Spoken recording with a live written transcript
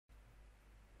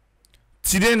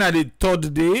Today na the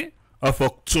 3rd day of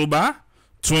October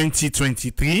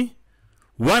 2023.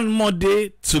 One more day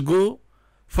to go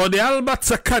for the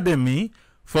Albert Academy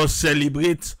for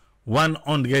celebrate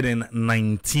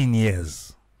 119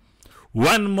 years.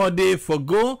 One more day for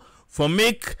go for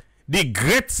make the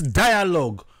great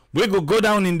dialogue we go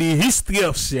down in the history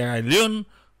of Sierra Leone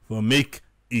for make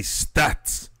it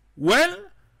start. Well,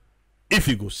 if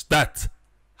it go start,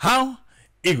 how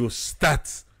it go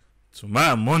start?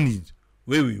 Tomorrow morning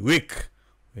when we wake,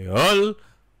 we all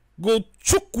go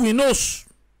chook we nose,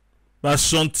 but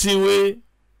something we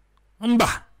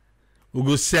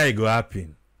go say it go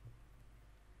happen.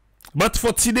 But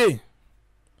for today,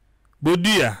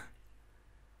 Bodia,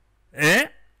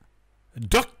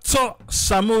 Dr.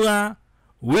 Samura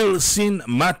Wilson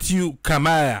Matthew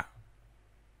Kamara,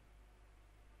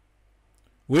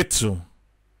 wait to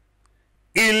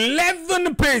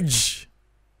 11 page.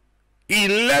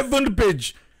 11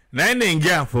 page. 9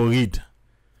 engam for read.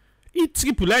 It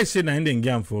triple I say 9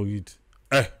 engam for read.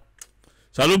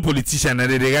 Salon politician and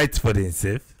they write for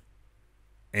themselves.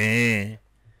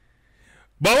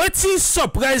 But what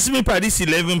surprised me by this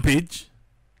 11 page?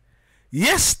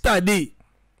 Yesterday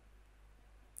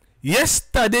the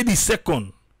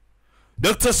 2nd,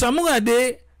 Dr. Samura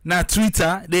Day na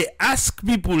Twitter, they ask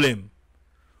people them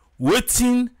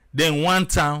waiting then one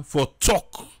time for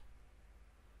talk.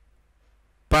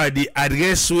 By the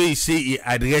address where he say he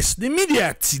address the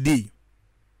media today.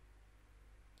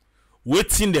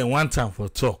 Waiting then one time for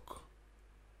talk.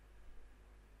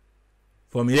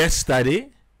 From yesterday,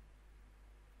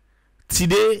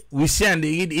 today we see and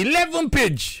they read 11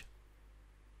 page.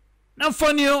 Not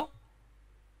funny,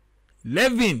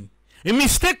 11. A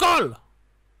mistake all.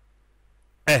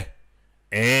 Like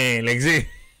say.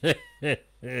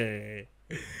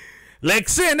 Like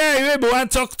say now you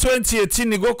want talk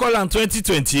 2018, you go call on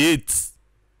 2028.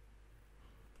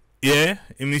 Yeah,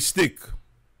 a mistake.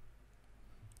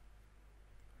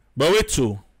 But wait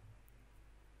to.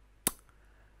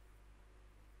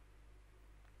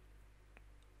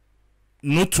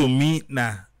 No to me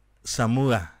na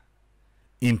Samura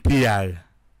Imperial.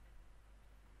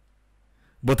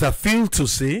 But I feel to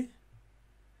say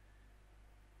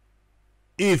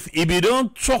if you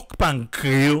don't talk pan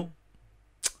Creole,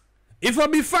 if I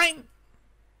be fine.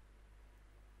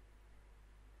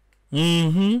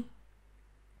 If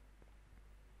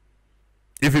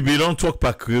you be don't talk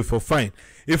pan Creole for fine.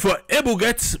 If you able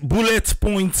get bullet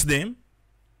points them,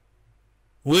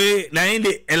 we na in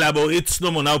the elaborate no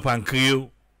more now pan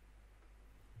Creole.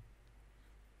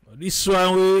 This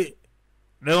one we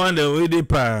the one the way they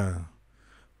pan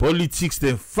politics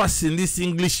them fast in this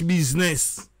English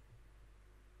business.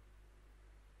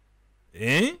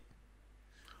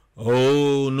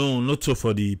 Oh no, not so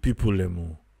for the people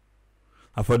and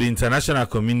for the international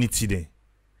community then.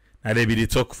 Now they be the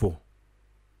talk for.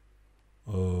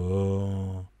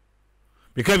 Oh,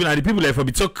 because now the people like for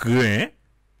be talk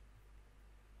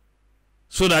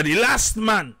so that the last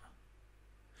man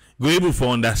go able for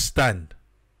understand.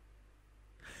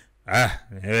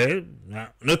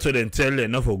 Not to them tell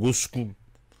enough for go school.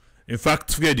 In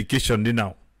fact, free education they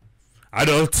now.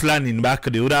 Adult learning back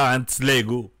the other ants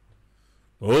Lego.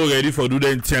 Oh, ready for do the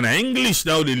intern English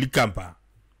now the camper.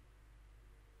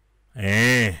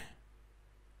 I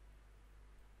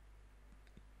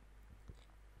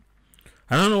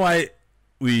don't know why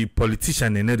we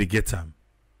politicians they never get them.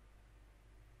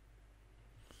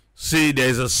 See,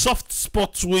 there's a soft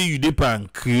spot where you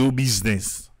depend Creole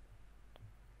business.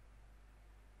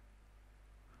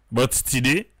 But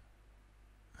today,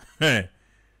 I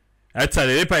tell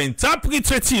you, they interpret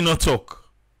what you not talk.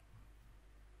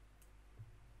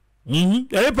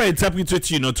 They interpret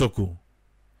what you not talk.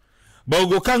 But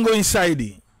we can't go inside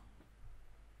it.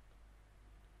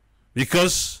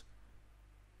 Because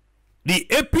the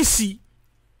APC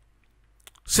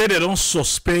said they don't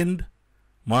suspend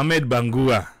Mohamed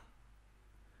Bangura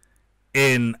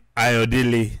and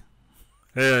Ayodele.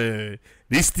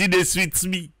 This thing they sweets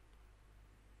me.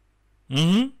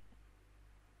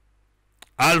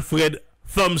 Alfred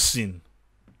Thompson.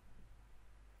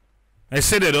 I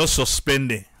said they don't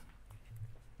suspend it.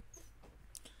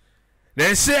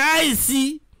 They say, I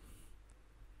see.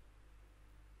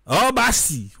 Oh,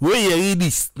 Basi, where you read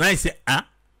this? Now I say,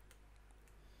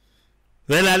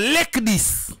 well, I like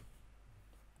this.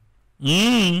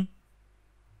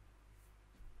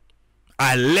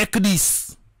 I like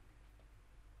this.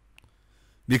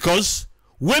 Because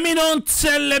women don't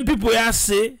tell them people here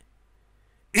say,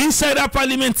 inside that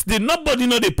parliament, nobody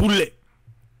know they pull it.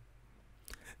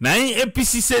 Now,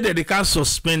 APC said that they can't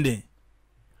suspend it.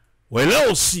 Well,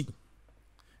 let's see.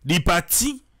 The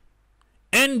party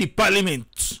and the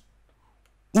parliament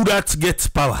who that gets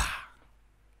power.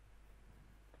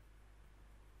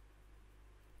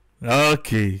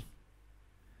 Okay.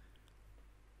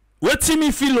 What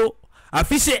me feel? I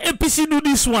feel say APC do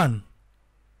this one.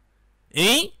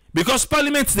 Because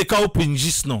parliament they can open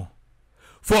just now.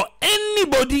 For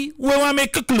anybody who want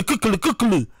make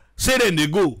kukulu, say then they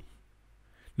go.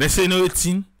 They say no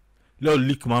thing. Let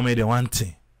lick Mohamed the one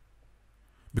thing.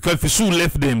 Because if you should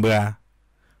left them, bruh,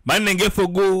 man then get for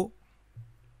go.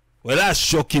 Well, that's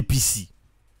shock APC.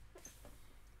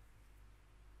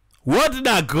 What did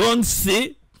that ground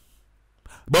say?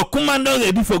 But commander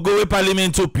ready for go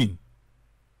parliament open.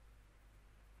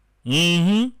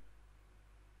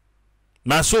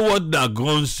 Now so what that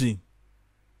ground say?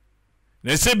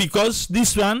 They say because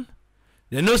this one,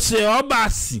 they no say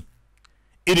Obasi,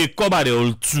 it dey cover the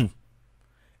whole two.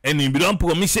 And if you don't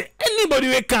promise say anybody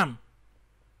will come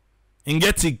and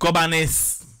get the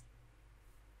governance.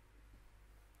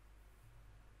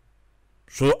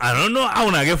 So I don't know how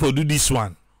I get for do this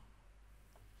one.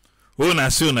 Oh, I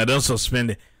say I don't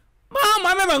suspend it.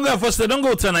 Mohamed Bangura first, they don't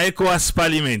go to an ECOWAS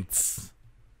parliament.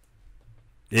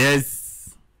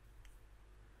 Yes.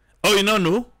 Oh, you don't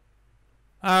know?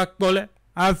 I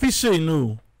feel so you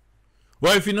know.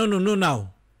 Well, if you don't know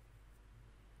now.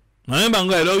 Mohamed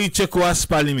Bangura don't reach ECOWAS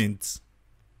parliament.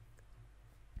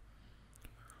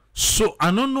 So I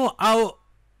don't know how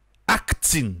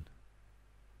acting.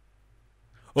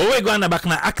 Oh, we go on back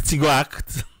na act go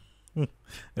act.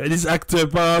 This actor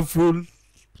powerful.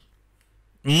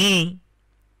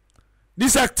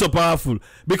 This actor powerful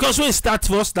because when start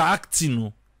first the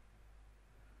acting,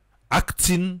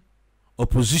 acting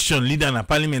opposition leader in a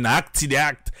parliament act they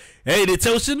act. Hey, they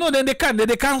tell you no, then they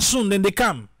can soon, then they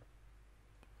come.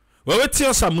 Well, what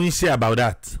tell someone say about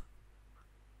that?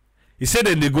 He said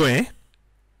then they go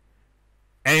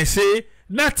and say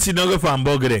that's not go for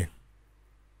hamburger.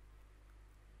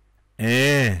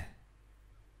 Yeah.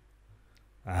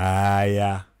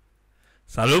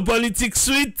 Salon politics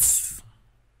sweet.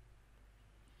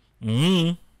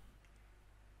 When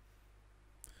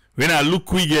I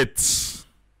look we get.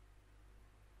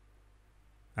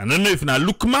 I don't know if na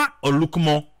look ma or look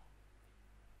more.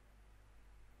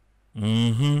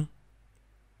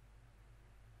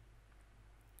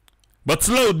 But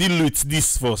let's deal with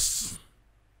this first.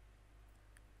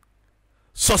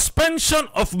 Suspension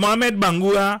of Mohamed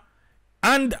Bangura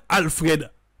and Alfred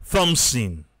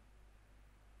Thompson.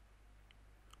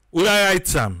 Who I write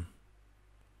some?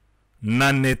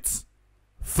 Nanette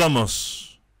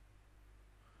Thomas.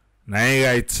 Na I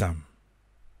write some.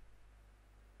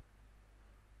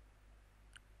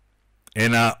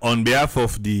 And on behalf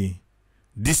of the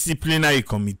disciplinary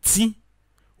committee,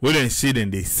 we then say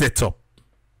then they set up.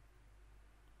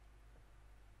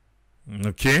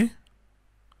 Okay?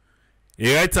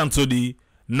 He writes to the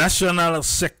National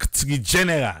Secretary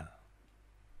General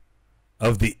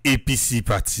of the APC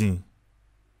party.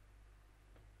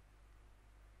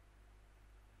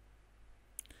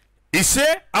 He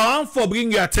say, I want to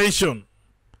bring your attention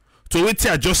to what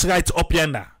I just write up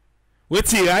yonder. What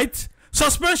he write?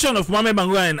 Suspension of Mohamed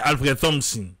Bangura and Alfred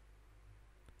Thompson.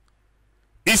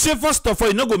 He say, first of all,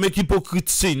 you not go make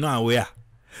hypocrites say you not aware.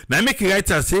 Now make it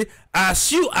right and say,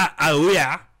 as you are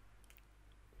aware,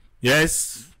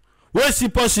 yes. When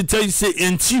supposed to tell you say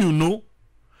until you know.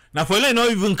 Now for you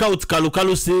not even count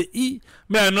Kalu say,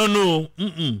 me I don't know.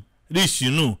 This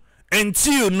you know.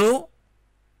 Until you know.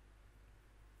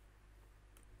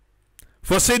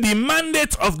 For say the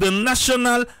mandate of the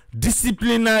National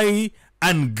Disciplinary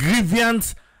and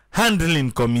Grievance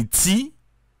Handling Committee.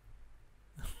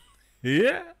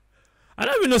 Yeah. I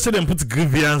don't even know say them put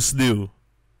grievance there.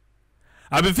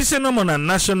 I've been fishing them on a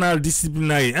national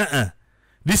disciplinary.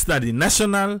 This is the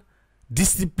National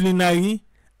Disciplinary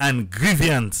and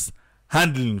Grievance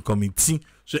Handling Committee.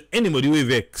 So anybody will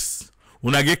vex,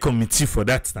 when get committee for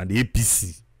that na the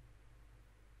APC.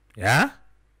 Yeah?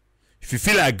 If you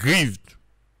feel aggrieved,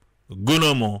 go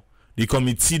no more. The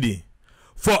committee there.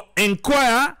 For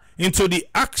inquire into the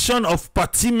action of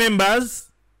party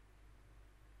members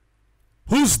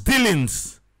whose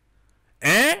dealings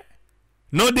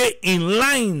no they in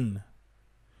line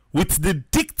with the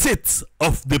dictates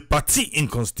of the party in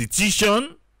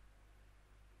constitution.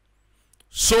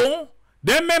 So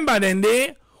they member then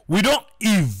we don't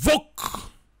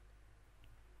evoke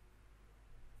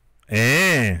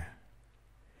in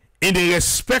the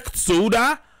respect to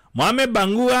Mohamed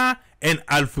Bangura and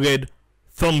Alfred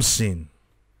Thompson.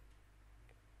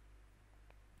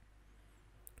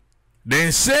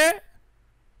 Then say,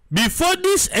 before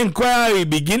this inquiry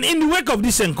begin, in the wake of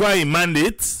this inquiry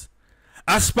mandate,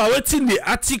 as per wetin the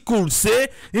article say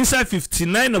inside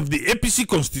 59 of the APC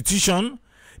constitution,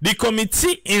 the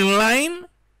committee in line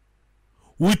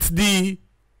with the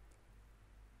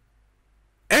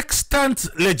extant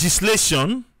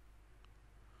legislation,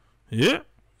 the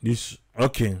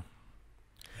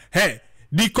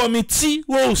committee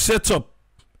will set up,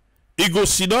 he go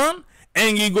sit down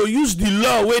and he go use the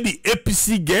law where the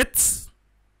APC gets,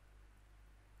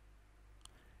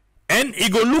 and he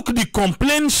go look the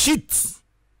complaint sheet,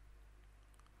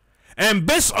 and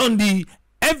based on the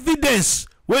evidence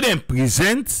where they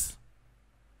present,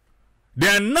 they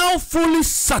are now fully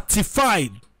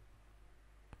certified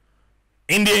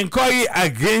in the inquiry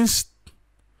against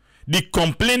the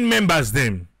complaint members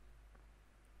them,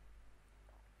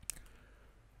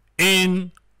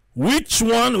 in which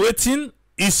one waiting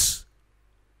is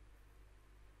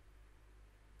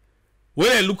where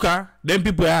they look at them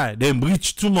people are them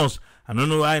breach 2 months. I don't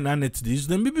know why I net this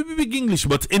them big English,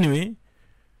 but anyway,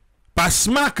 pass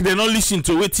mark they not listen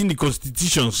to waiting the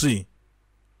constitution say.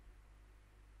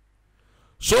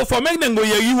 So for make them go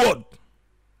your reward,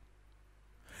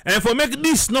 and for make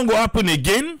this not go happen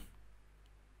again,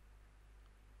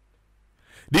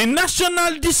 the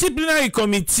National Disciplinary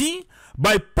Committee,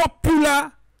 by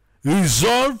popular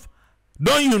resolve,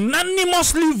 don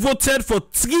unanimously voted for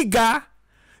trigger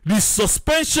the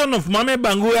suspension of Mohamed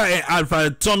Bangura and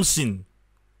Alfred Thompson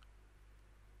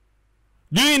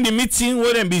during the meeting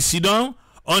where they be sit down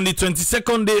on the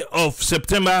 22nd day of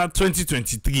September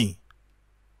 2023.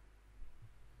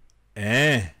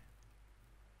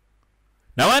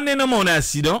 Now one day no more na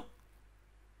sit down.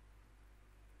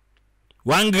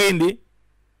 One grain day.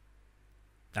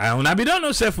 Una be don't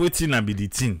know self waiting na be the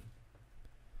thing.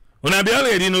 Una be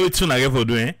already know wetin una get for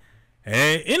do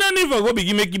you no need for go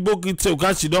begin make it book it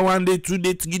because she don't 1 day, 2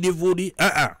 day, 3 day, 4 day.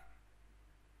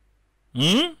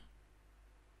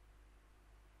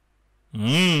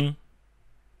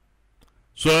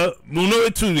 So we know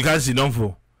wetin because she don't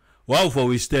for. Wow for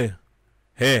we stay.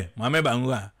 Hey, Mohamed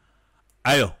Bangura.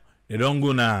 Ayo, they don't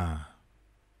go na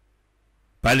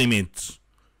parliament.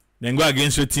 Then go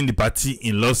against waiting the party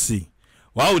in law say.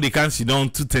 Why would they can't sit down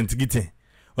 210?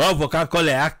 Why for can call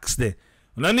ask there?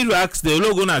 We don't need to ask the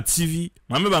logo na TV.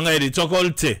 Mohamed Bangura they talk all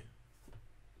day.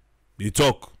 They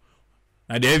talk.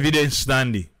 And the evidence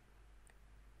standing.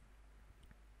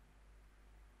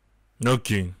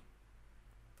 Okay.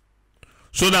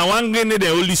 So now one day they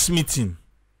hold this meeting.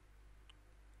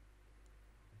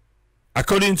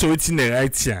 According to what's in the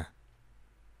right here.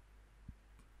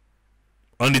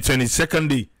 On the 22nd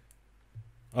day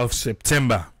of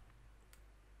September.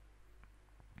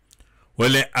 Well,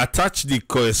 they attach the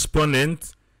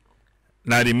correspondent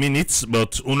now the minutes,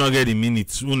 but who not get the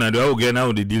minutes. Who not do get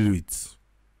now they deal with.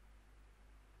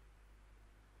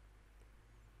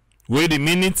 Where the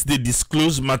minutes they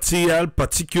disclose material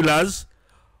particulars,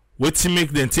 where to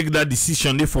make them take that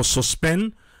decision they for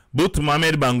suspend both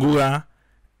Mohamed Bangura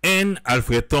and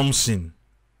Alfred Thompson.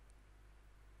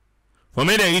 For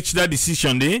me they reach that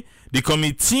decision they, the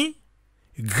committee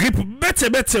grip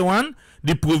better one.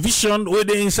 The provision where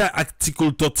they inside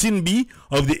Article 13B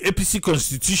of the APC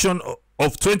Constitution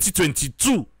of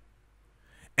 2022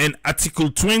 and Article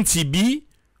 20B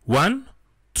 1,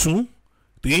 2,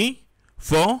 3,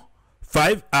 4,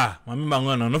 5. Mami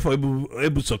Bangura no for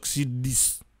able succeed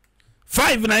this.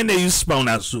 5 9 they use spawn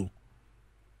as so.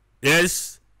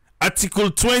 Yes,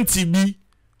 Article 20B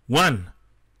 1,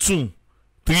 2,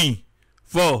 3,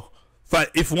 4, 5.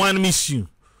 If one miss you,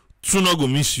 2 no go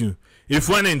miss you. If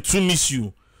 1 and 2 miss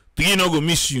you, 3 no go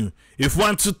miss you. If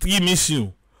 1, 2, 3 miss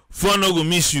you, 4 no go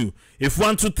miss you. If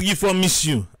 1, 2, 3, 4 miss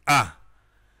you,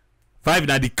 5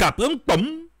 na the cap.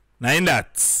 Na in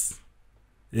that.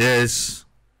 Yes.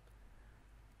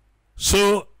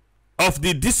 So, of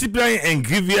the Disciplinary and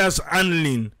Grievous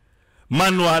Handling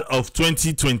Manual of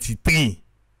 2023.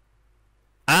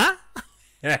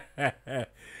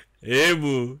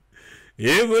 Ebo,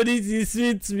 this is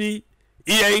sweet me.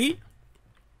 Here.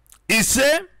 It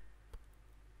says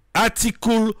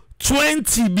Article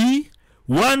 20B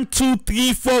 1, 2,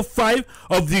 3, 4, 5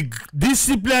 of the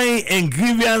Disciplinary and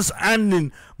Grievous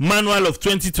Handling Manual of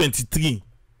 2023.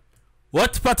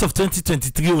 What part of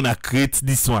 2023 will create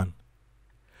this one?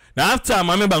 Now after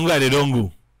Mohamed Bangura they don't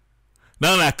go.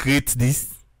 Now I create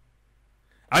this.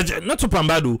 Not to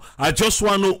Pambado. I just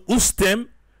want to know whose them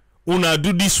una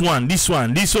do this one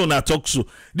una talk so.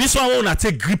 This one una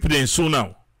take grip then so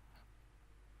now.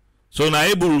 So now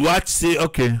able to watch say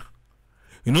okay.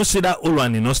 You know say that old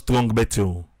one is not strong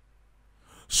better.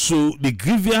 So the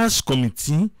grievance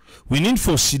committee we need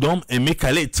for sit down and make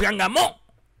a late trangamo.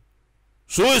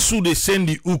 So they send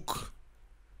the hook.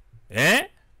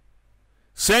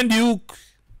 Send you.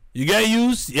 You get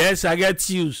used? Yes, I get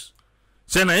used.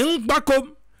 Send a back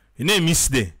home. You name miss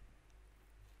day.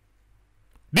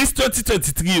 This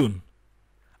 2023,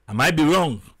 I might be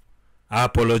wrong. I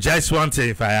apologize once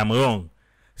if I am wrong.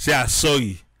 Say I'm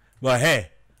sorry. But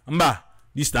hey, Mba,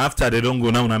 this after they don't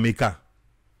go now in America.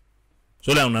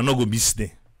 So that I'm not go miss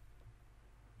day.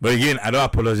 But again, I don't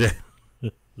apologize.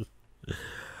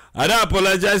 I don't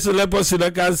apologize to the person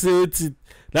that can say it.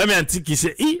 Let me think he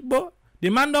say, but the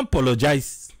man don't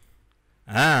apologize.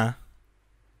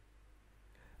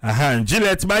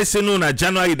 Gillette by saying no na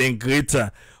January then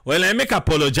greater. Well, I make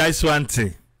apologize one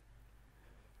thing.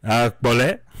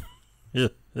 Bole.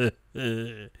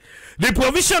 The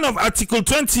provision of Article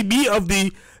 20B of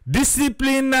the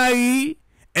Disciplinary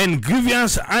and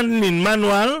Grievance Handling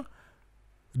Manual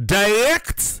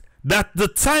directs that the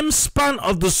time span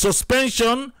of the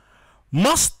suspension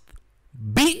must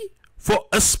be for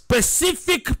a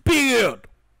specific period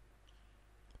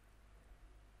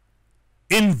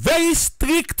in very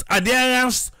strict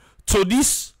adherence to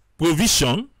this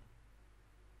provision.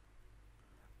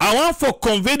 I want for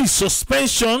convey the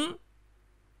suspension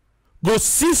go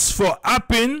cease for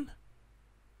happen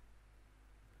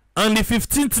on the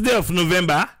 15th day of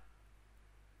November.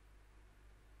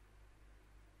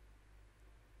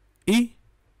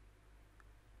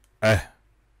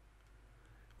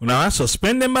 Una want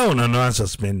suspend them, or una no want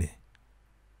suspend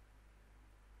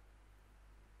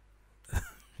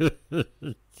it?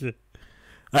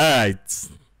 Alright.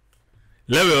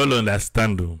 Let me all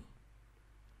understand.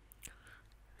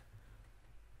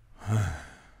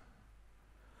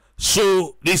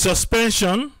 So the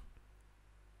suspension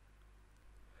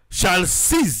shall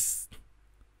cease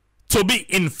to be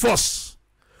in force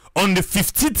on the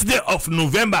 15th day of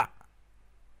November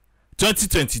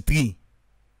 2023.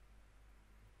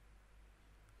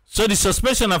 So the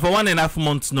suspension of 1.5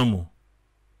 months no more.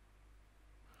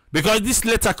 Because this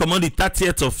letter come on the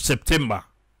 30th of September.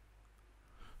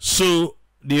 So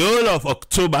the whole of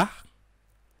October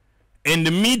and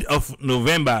the mid of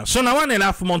November. So now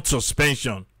 1.5 month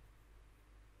suspension.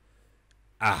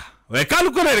 We can't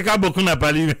look at the Kabokuna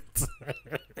Parliament.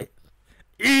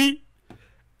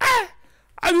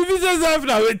 I mean, this is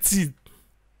after waiting.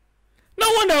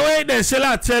 No wonder why the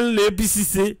seller tell the APC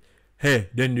say, hey,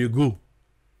 then you go.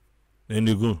 Then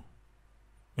you go.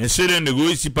 And say then they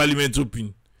go see Parliament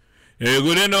open. And you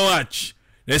go then no watch.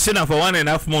 They say that for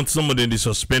 1.5 months some of them they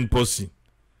suspend policy.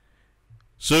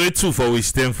 So it's too for we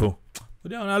stand for. But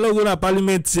they are not going to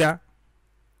Parliament here.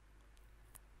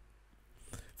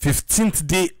 15th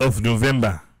day of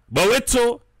November. But wait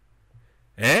so,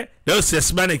 there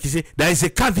was a man who say there is a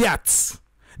caveat,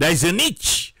 there is a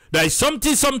niche, there is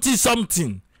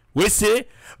something. We say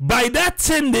by that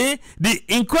same day the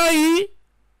inquiry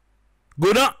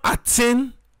go down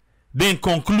attain the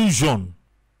conclusion.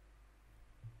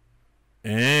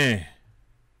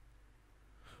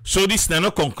 So this is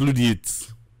not conclude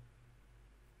yet.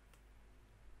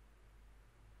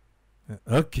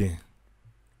 Okay.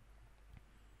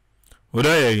 What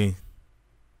are you again?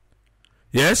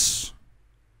 Yes?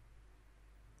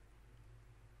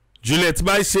 Juliet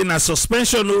by saying a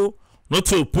suspension not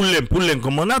to pull them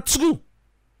come on, not true.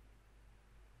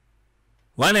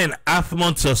 1.5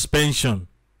 month suspension.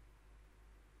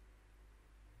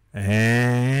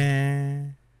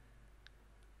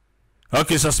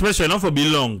 Okay, suspension not for be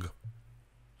long.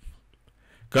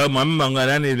 Because Mohamed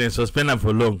Bangura they suspend them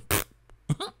for long.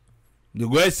 The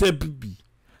guy say pipi.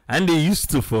 And they used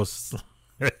to force.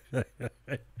 So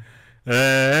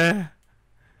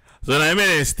I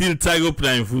mean still tie up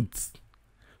their foot.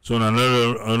 So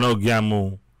no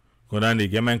gamo. Because then they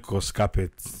get my cross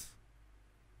carpet.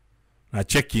 Now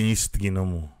checking history no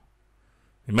more.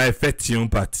 It might affect your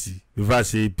party before I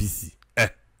say APC.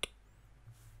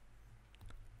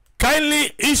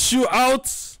 Kindly issue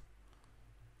out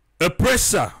a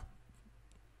presser.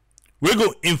 We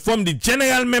go inform the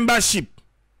general membership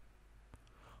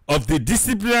of the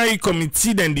disciplinary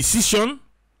committee then decision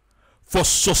for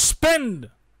suspend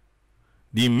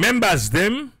the members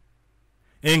them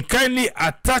and kindly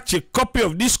attach a copy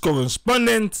of this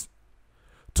correspondence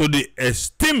to the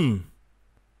esteem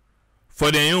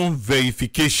for their own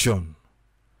verification.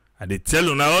 And they tell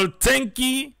you all thank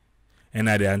you and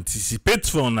I anticipate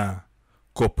for una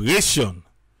cooperation.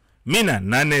 Mina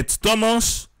Nanette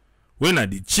Thomas, when I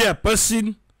the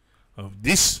chairperson of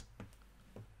this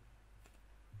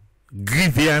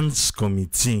grievance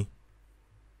committee.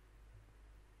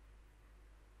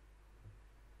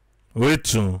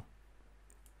 Wait,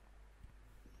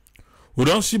 we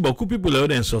don't see beaucoup people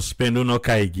out and suspend no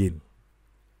car again.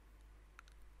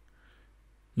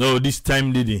 No, this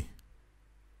time did he?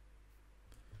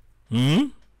 Hmm?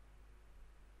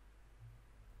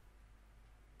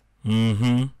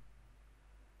 Mm-hmm.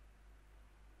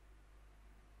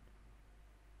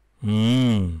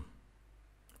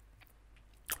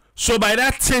 So by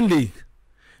that same day,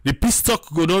 the peace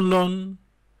talk go down.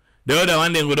 The other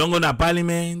one then go down go to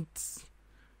parliament.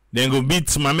 Then go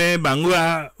beat Mohamed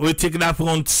Bangura we take that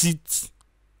front seat.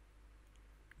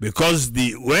 Because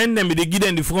when they give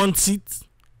them the front seat,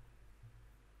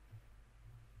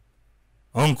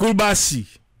 Uncle Bassi,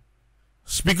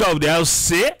 Speaker of the House,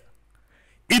 say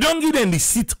he don't give them the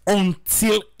seat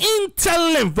until he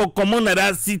tell them for command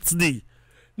that seat day.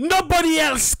 Nobody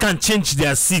else can change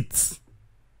their seat.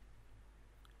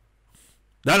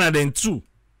 That are then two.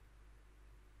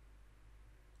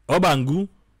 Obangu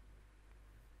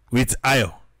with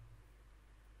Ayo.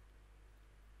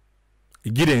 He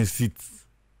give them seat.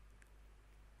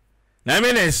 Now I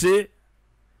mean I say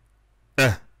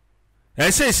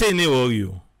he no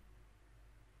worry.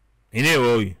 He no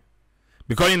worry.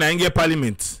 Because in Nigeria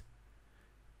Parliament,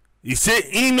 he say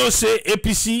he no say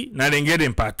APC na then get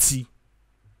them party.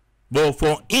 But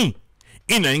for in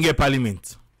Nigeria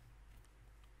Parliament.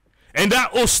 And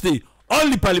that host all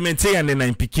the parliamentarians and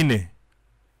in Pikine.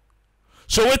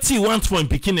 So what he wants from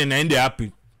Pikine and they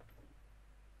happy.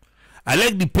 I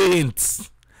like the parents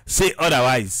say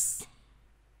otherwise.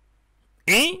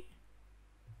 They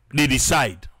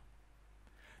decide.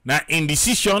 Now in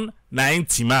decision, na in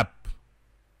team up.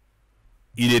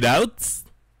 He did out.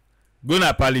 Go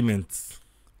na parliament.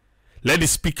 Let the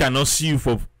speaker not see you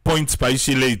for points per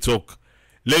issue. Let you talk.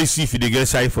 Let you see if you get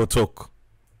side for talk.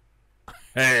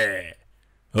 Hey.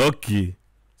 Okay.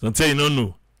 Sometimes you don't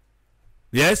know.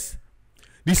 Yes?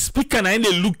 The speaker na in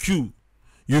they look you.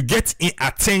 You get in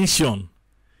attention.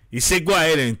 He say go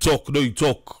ahead and talk. No, you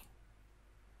talk.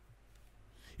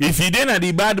 If you then at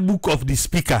the bad book of the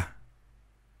speaker,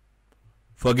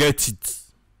 forget it.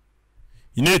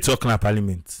 You know you talk na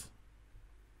parliament.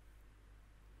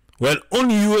 Well,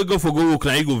 only you will go for go work,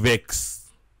 now you go vex.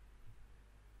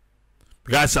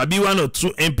 Because I be one or two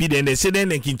MP, then they say then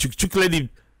they can let the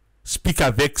speaker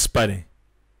vex pare.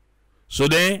 So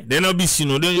then they not be seen,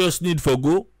 no, they just need for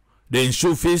go, then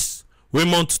show face, we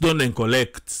months done then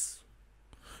collect.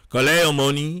 Collect your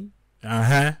money.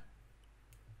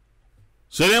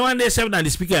 So then one day serve that the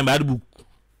speaker in bad book.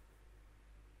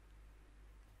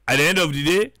 At the end of the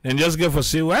day, then just get for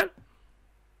say, well,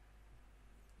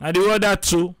 I do all that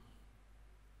too.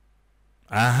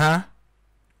 I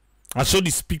saw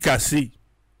the speaker say,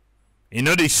 you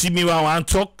know, they see me when I want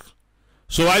to talk,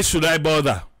 so why should I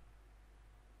bother?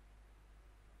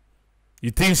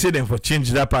 You think say them for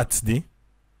change that part today?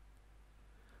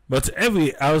 But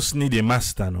every house need a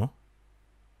master, no?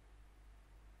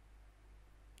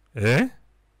 Eh?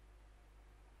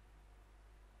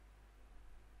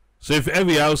 So if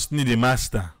every house need a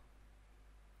master,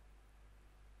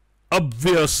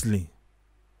 obviously,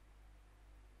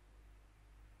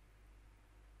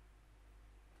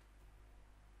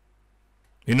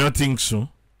 you don't think so?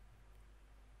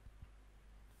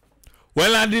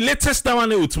 Well, at the latest one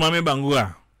with Mohamed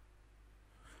Bangura,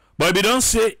 but we don't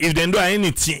say if they do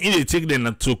anything, they take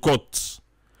them to court.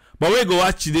 But we go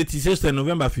watch the date. It says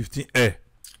November 15.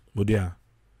 But yeah,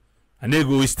 and they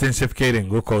go extensive care and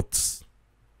go court.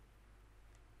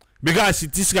 Because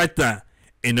it is right now,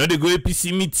 you know they go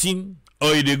APC meeting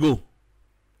or they go.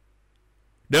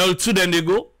 They all two then they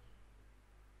go.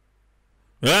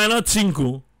 They are not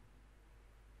thinking.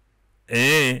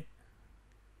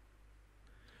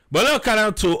 But look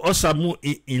out to Osamu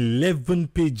in 11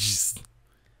 pages.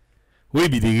 We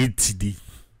be the read today.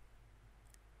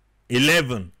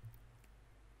 11.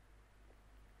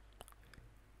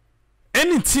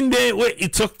 Anything there where he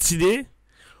talk today,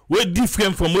 where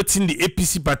different from what in the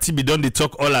APC party be done they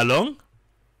talk all along?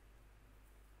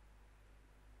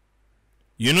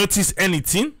 You notice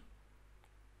anything?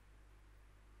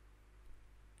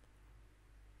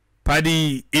 By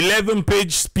the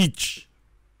 11-page speech.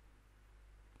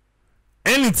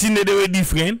 Anything that they were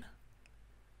different?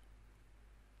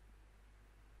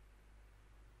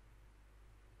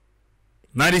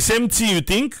 Now the same thing you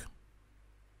think?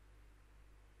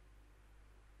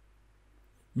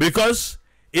 Because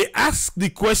he asked the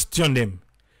question them,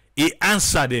 he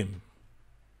answered them.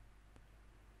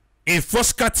 In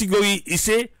first category, he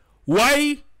say,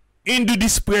 why in do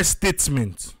this press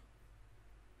statement?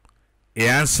 He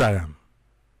answered him.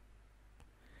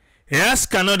 He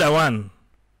asked another one.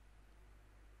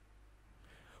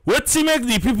 What to make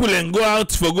the people and go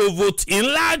out for go vote in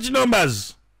large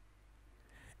numbers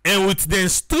and with the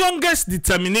strongest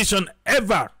determination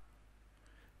ever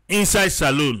inside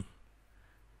saloon?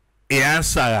 He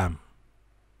answered him.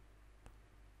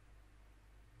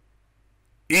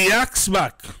 He asks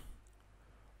back,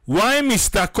 why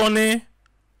Mr. Kone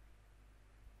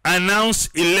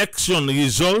announced election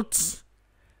results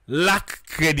lack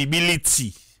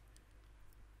credibility?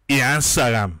 He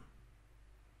answer him.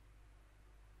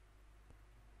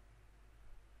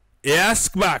 He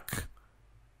ask back,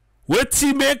 what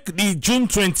he make the June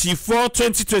 24,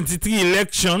 2023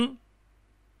 election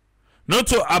not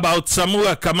about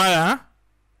Samura Kamara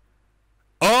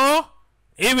or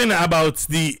even about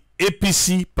the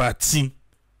APC party?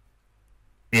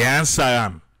 He answer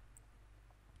him.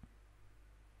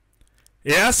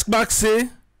 He ask back, say,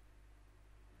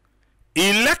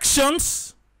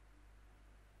 elections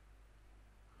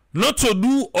not to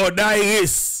do or die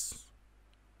race,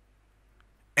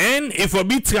 and if we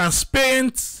be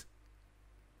transparent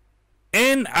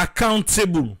and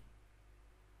accountable.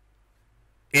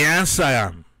 He answer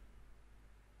him.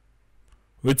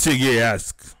 What he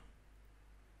ask?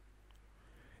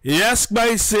 He ask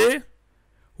by say,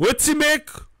 what he make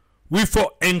we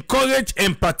for encourage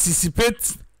and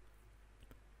participate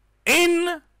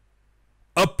in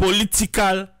a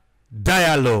political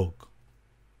dialogue?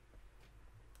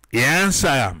 He answer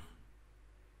him.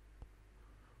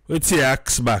 What he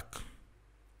asks back?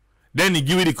 Then he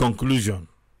give you the conclusion.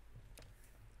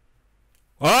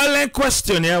 All the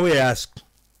question here we ask.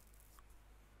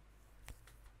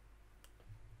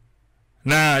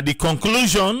 Now the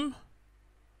conclusion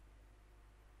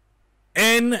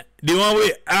and the one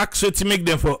we ask to make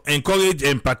them for encourage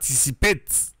and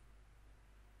participate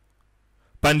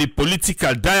in the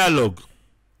political dialogue.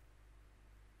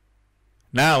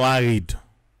 Now I read.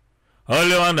 All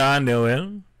the one that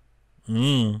well.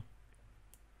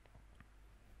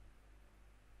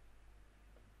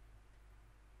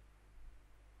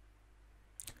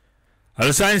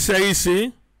 Also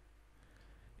say,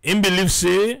 him believe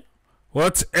say,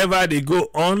 whatever they go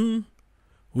on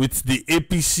with the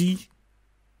APC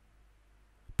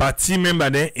party member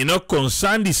then, it not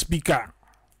concern the speaker.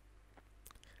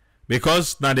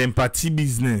 Because now them party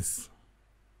business.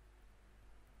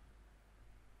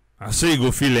 I say you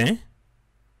go feel, eh?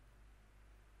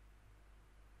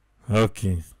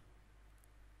 Okay.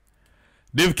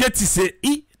 Dave Ketty say,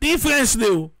 difference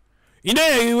though. You know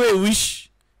anyway wish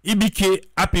EBK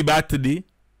happy birthday.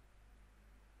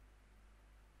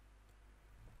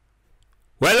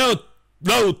 Well,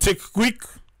 now take quick.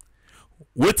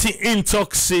 Waiting in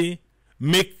talk say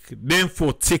make them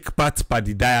for take part by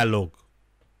the dialogue.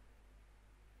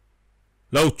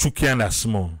 Now chuki and a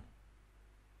small.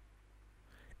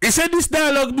 He said this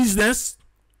dialogue business.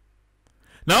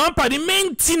 Now I'm the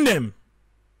main thing them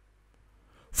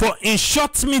for in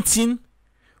short meeting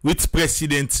with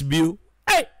President Bill.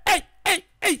 Hey.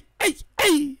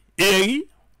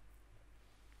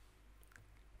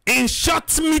 In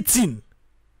short meeting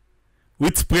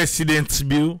with President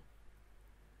Bill,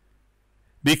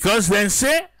 because then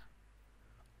say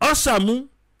Osamu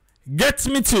get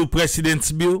me to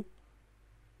President Bill.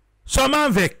 Some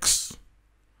man vex.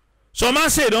 Some man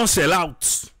say don't sell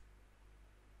out.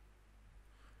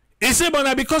 He say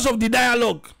but because of the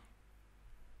dialogue.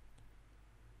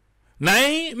 Now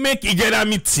he make he get a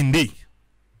meeting day.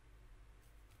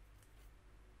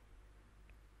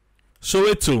 So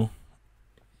wait to.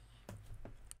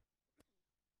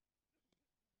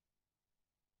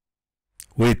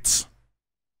 Wait.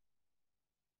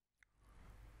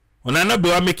 On a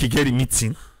not make you get a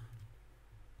meeting.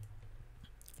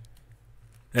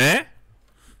 Eh?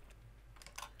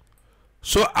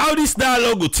 So how this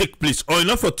dialogue will take place? Or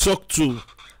enough for talk to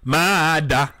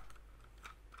Maada.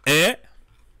 Eh?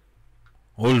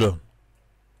 Hold on.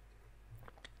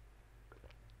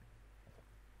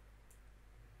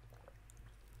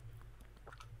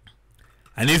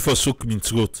 I need for soak me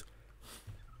throat.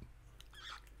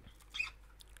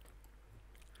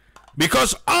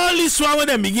 Because all this one when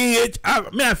they begin age,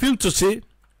 I feel to say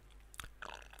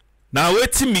now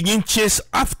waiting begin chase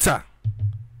after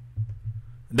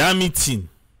that meeting.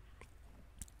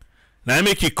 Now I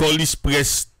make a call this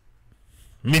press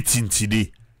meeting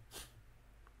today.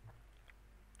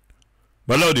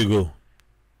 But how they go?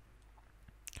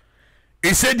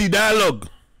 He said the dialogue.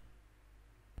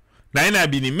 Now I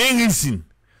be the main reason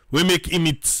we make him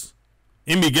meet.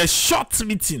 Him get short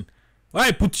meeting. Why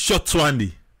I put short one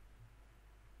day?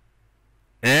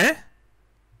 Eh?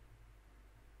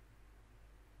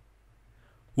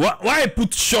 Why I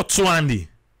put short one day?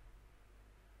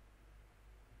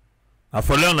 I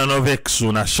follow on another vex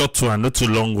on a short one, not a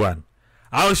long one.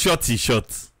 How short is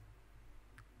short?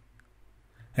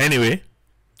 Anyway,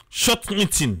 short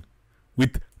meeting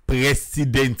with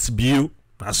President Bill.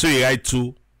 That's so you write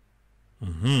to.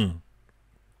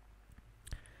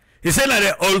 He said that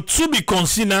they all two be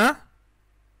considered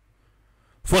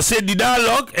for say the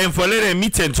dialogue and for let them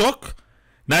meet and talk.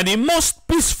 Now the most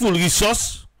peaceful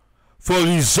resource for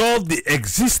resolve the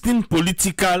existing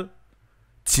political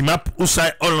team-up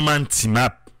usai all-man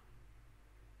team-up.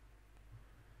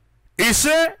 He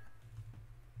say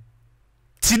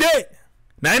today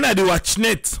now in the watch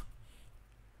net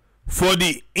for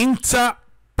the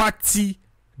inter-party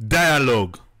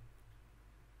dialogue.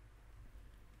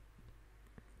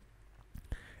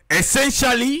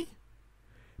 Essentially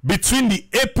between the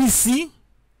APC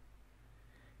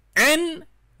and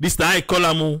this I call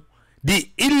them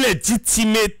the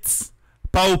illegitimate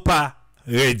pauper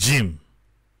regime.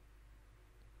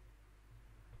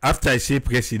 After I say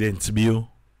President Bio,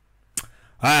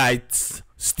 alright,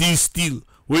 still,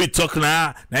 we talk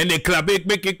now, and they clap,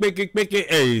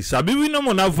 hey, sabi we no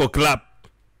more now for clap.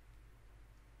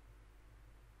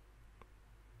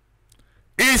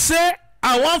 He say,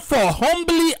 I want for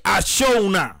humbly assure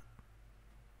una.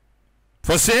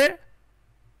 For say,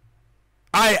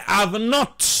 I have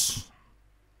not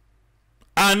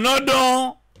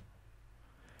another,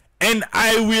 and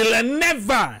I will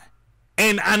never,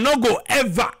 and I no go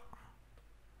ever,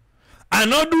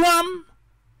 another one,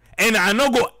 and I no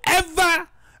go ever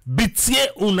betray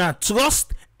una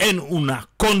trust and una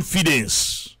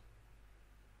confidence.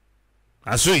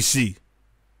 That's what he see.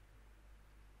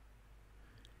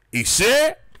 He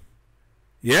say,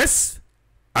 yes,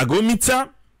 I go meet him.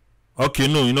 Okay,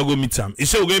 no, you no go meet him. He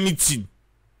say, we go meet him.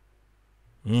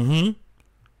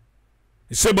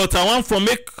 He say, but I want for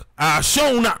make a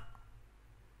show una.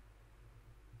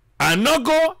 I no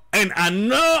go and I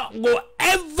no go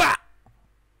ever.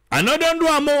 I no don't do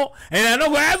a more and I no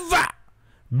go ever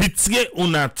betray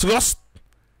una trust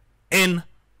and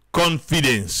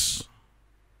confidence.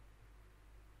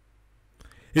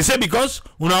 He said, because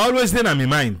una always there in my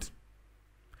mind.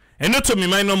 And not to my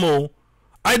mind no more.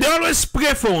 I dey always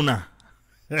pray for una.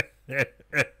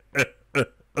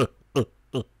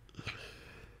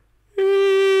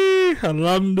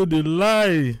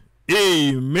 Alhamdulillah.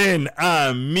 Amen.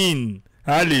 Amen.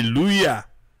 Hallelujah.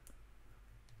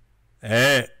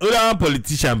 Una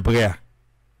politician prayer.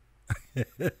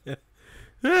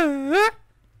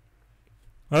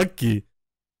 Okay.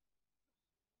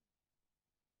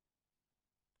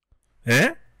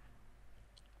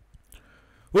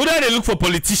 Who do they look for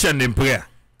politician in prayer?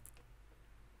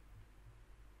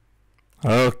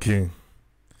 Okay.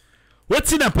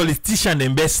 What's in a politician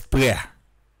in best prayer?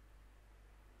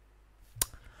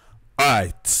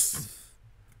 Alright.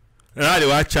 Now they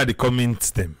watch out the comments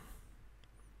them.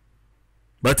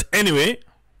 But anyway,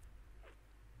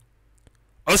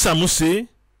 also must say,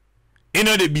 you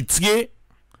know they betray,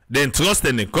 then trust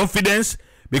and the confidence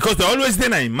because they always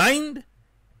there in mind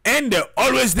and they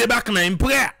always there back in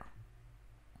prayer.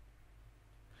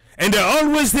 And they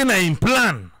always there in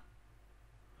plan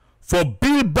for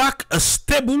build back a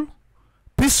stable,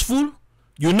 peaceful,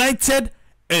 united,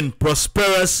 and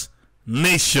prosperous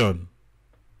nation.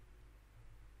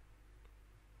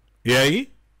 Yeah?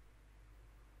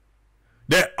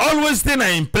 They always there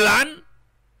in plan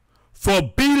for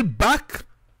build back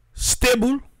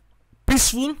stable,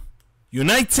 peaceful,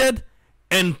 united,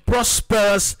 and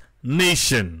prosperous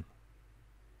nation.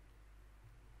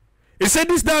 He said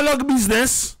this dialogue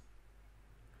business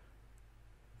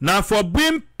now for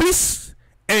bring peace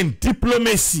and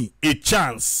diplomacy a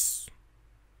chance.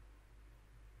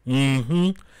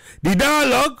 The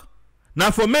dialogue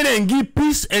now for men and give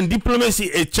peace and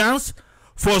diplomacy a chance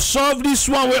for solve this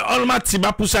one where all my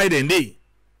tibapu side and day.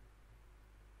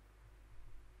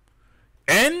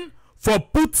 And for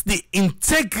put the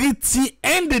integrity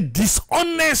and the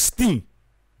dishonesty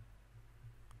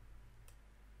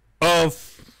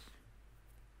of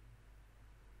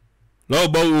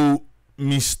Lobo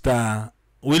Mr.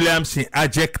 Williamson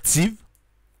adjective.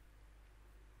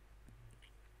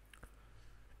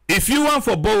 If you want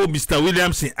for borrow Mr.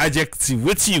 Williamson adjective,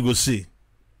 what you go say?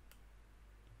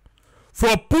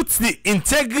 For put the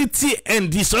integrity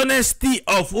and dishonesty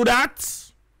of who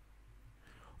that?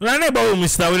 When I borrow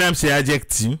Mr. Williamson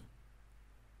adjective.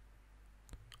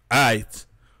 Alright.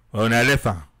 On a left.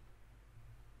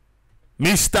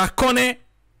 Mr. Kone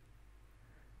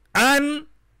and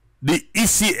the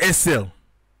ECSL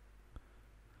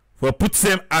for put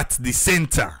them at the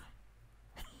center.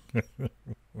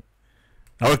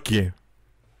 Okay.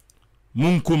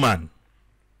 Munkuman.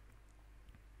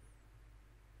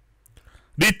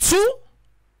 The two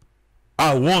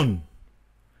are one.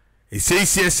 He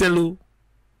says ECSL,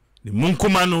 the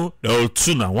Munkumanu, the all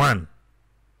two are one.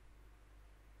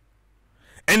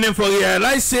 And then for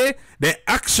realize say the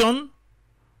action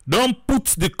don't put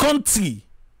the country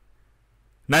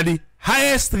na the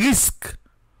highest risk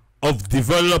of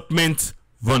development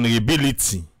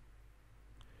vulnerability.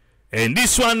 And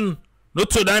this one,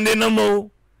 not so than the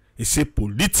normal, is a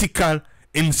political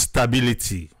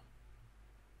instability.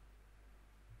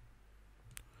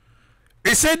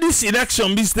 He said this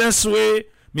election business way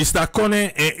Mr.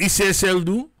 Kone and ECSL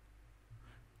do,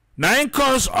 now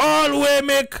cause all way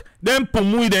make them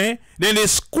pumui then they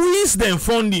squeeze them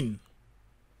funding.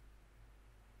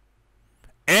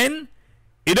 And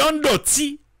it don't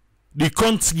dirty the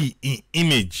country in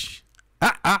image.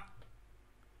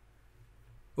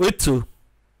 Wait to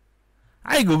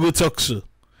I go talk so.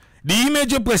 The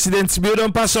image of President Bill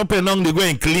don't pass up along the go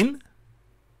and clean.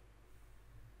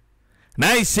 Now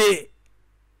I say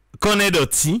Kone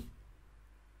dirty.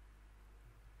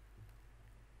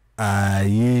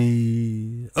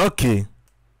 Aye. Okay.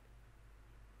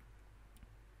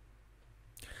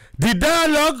 The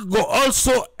dialogue go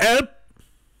also help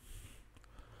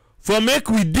for make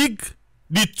we dig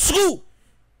the truth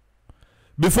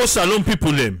before Salon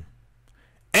people them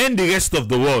and the rest of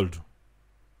the world.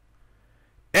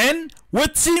 And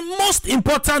what's most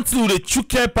important to the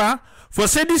Chukepa for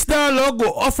say this dialogue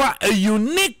go offer a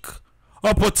unique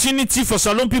opportunity for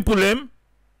Salon people them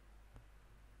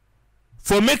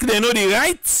for make them know the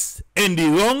rights and the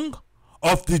wrong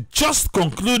of the just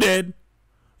concluded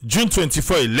June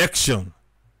 24 election,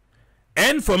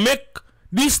 and for make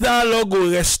this dialogue go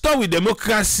restore with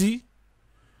democracy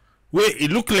where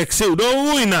it look like say we don't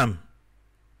ruin them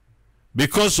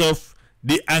because of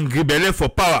the angry belly for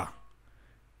power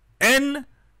and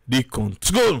the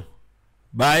control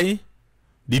by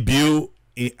the Bureau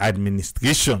in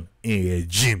administration in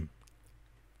regime.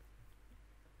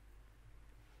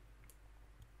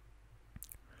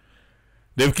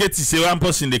 The case is one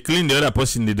person they clean, the other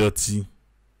person they dirty.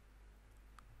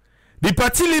 The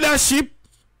party leadership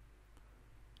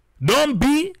don't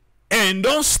be and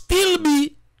don't still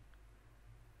be.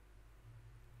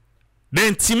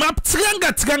 Then team up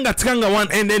tranga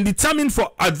one and then determine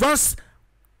for advance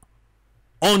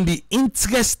on the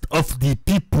interest of the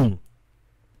people.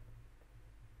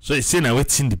 So it's saying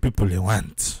waiting the people they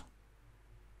want.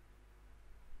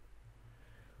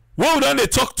 What don't they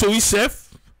talk to itself?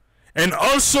 And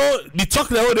also the talk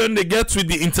that we don't get with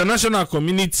the international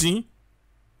community.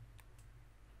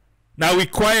 Now we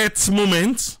quiet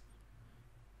moment.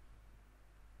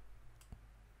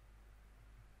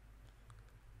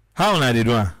 How na they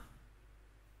do?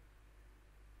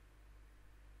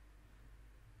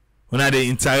 When they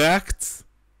interact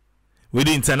with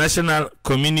the international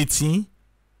community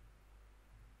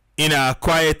in a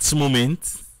quiet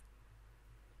moment.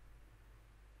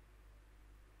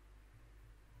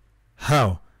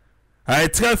 How? I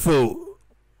try to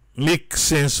make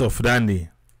sense of that day.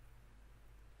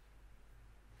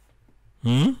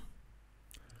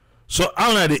 So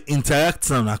how are they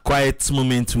interact in a quiet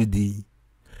moment with the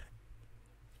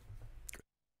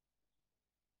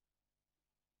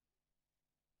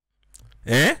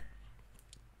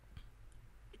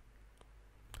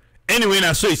Anyway,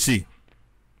 now so you see.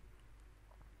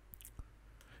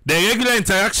 The regular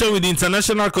interaction with the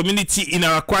international community in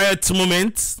our quiet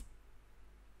moments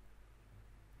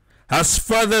has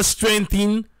further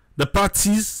strengthened the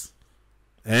parties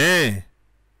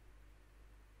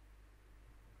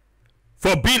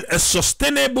for build a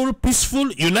sustainable,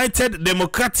 peaceful, united,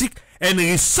 democratic, and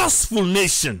resourceful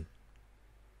nation.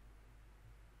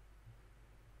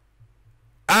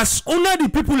 As una the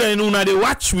people and una they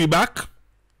watch we back,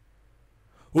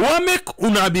 we make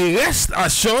una be rest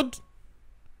assured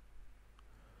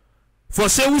for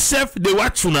say we self they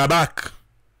watch una back.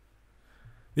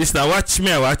 This na watch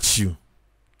me, I watch you.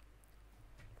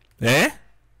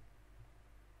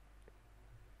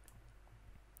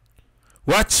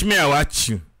 Watch me, I watch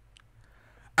you.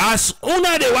 As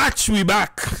una they watch we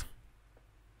back,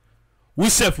 we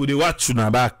self we they watch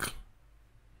una back.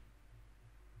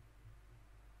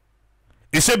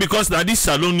 He said because now this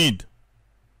salon need.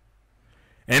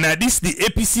 And at this the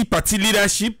APC party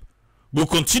leadership will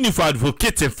continue to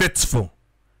advocate and fight for.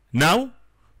 Now,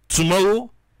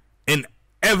 tomorrow, and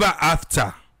ever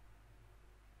after.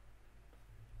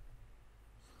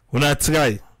 When I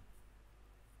try,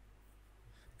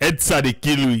 Edsa de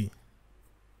kill we.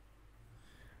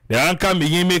 The anchor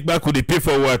begin make back with the pay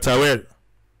for water well.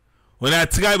 When I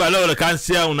try, but all the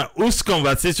cancer on a whose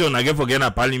conversation I get for getting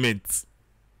a parliament.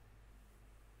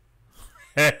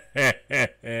 I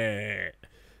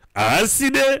see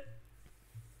there.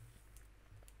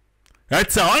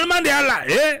 That's all man they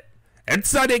are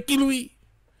Edsa de kill we.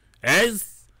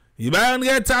 Yes, you buy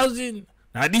 100,000.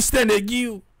 Now this time they give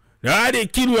you. Now they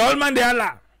kill you all man they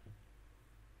are.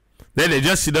 Then they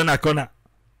just sit down a corner.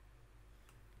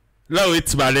 Law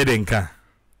it's Baledenka.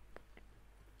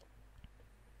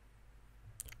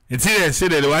 Until they say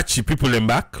they watch people in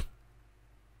back.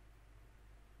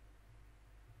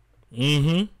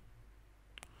 Because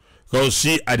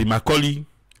see at the Macaulay,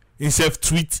 himself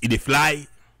tweet in the fly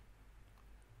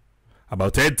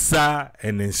about EDSA,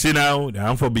 and then see now they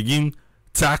have for begin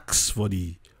tax for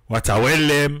the water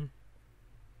well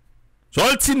so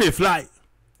all thing they fly.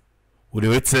 Would they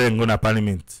wait till and go to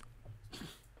parliament?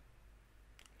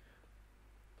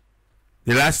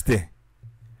 The last day,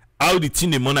 how the thing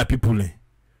the money people they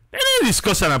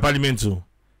discuss in parliament too.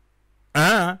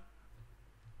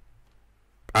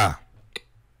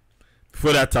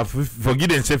 Before that, forgive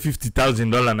them say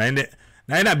 $50,000.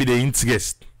 Now be the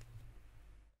interest.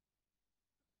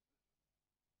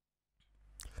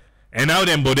 And now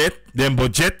them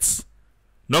budget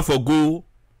not for go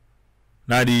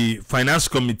now the finance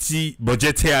committee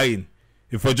budget hearing.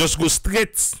 If I just go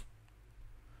straight,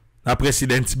 the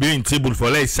president be in table for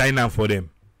let's sign up for them.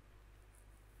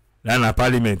 Then a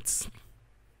parliament.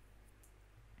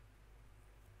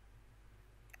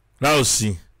 Now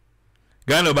see.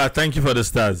 Ganoba, thank you for the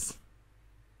stars.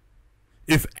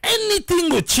 If anything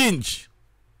will change,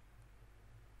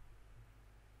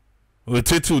 we'll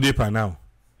take 2 days per now.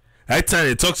 Right time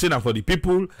they talk saying for the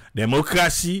people,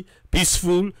 democracy,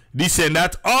 peaceful, this and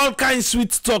that, all kinds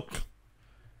sweet talk.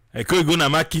 I could go to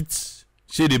market,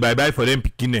 say the bye-bye for them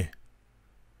picking.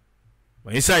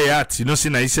 But inside your heart, you know, see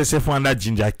na ISSF one that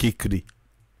ginger cake.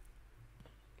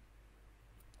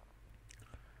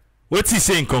 What he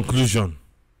say in conclusion?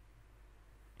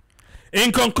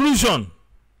 In conclusion,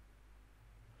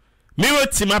 me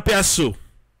what Timapia so.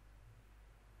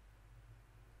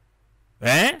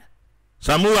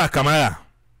 Samura Kamara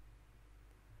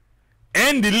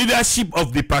and the leadership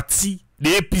of the party,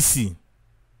 the APC,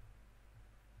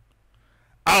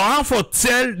 I want to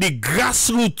tell the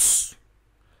grassroots,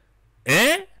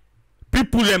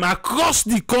 people them across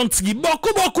the country,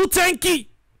 boku thank you,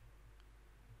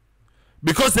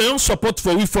 because they don't support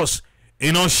for we first,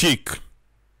 they don't shake,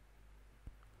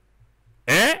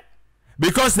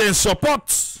 because they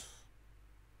support.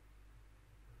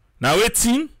 Now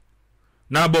waiting.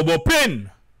 Now Bobo Pen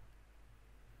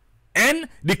and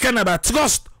the kind of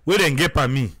trust we then get by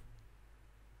me.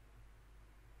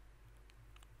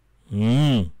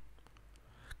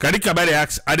 Kadikabari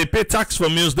asks, are they pay tax for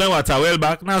meals then what a well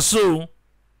back? Now so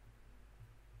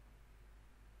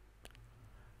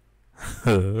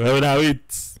now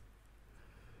wait.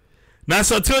 Now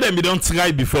so tell them you don't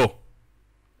try before.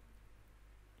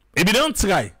 If you don't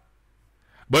try,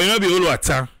 but you know be all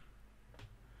water.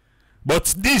 But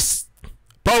this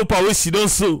Power we see don't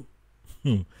so.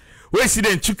 We see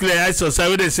them chuckle eyes or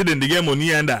say they see them the game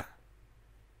money under.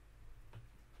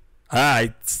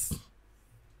 Alright.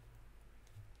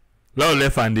 Law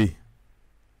left handy.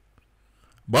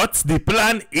 But the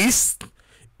plan is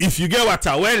if you get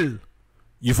water well,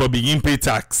 you for begin pay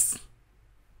tax.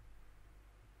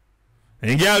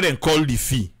 And get out and call the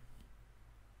fee.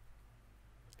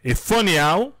 It's funny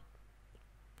how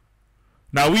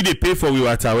now we they pay for we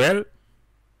water well.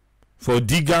 For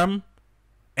digam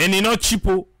and you know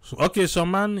cheapo. So, okay, some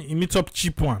man he meet up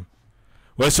cheap one.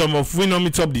 Well, some of we no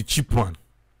meet up the cheap one.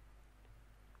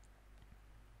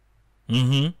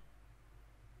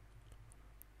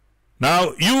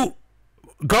 Now you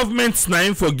government's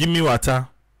name for give me water.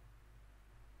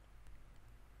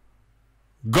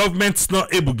 Government's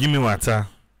not able to give me water.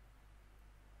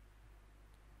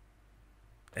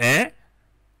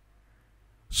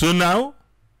 So now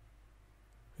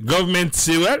government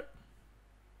say well.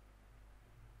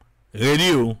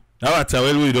 Radio, now what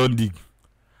well we don't dig.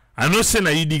 I know say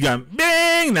na you dig am,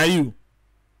 bang na you.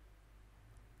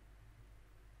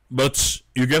 But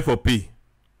you get for pay.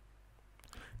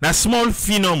 Na small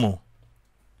fee no more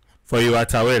for your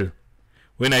water well.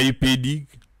 When are you pay dig?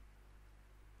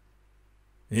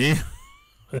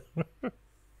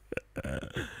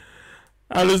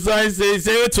 Alusan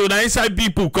say to na inside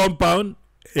people compound.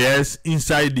 Yes,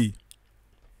 inside the.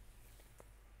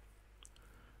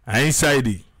 Inside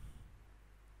the.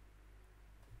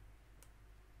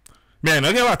 Me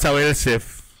no get water well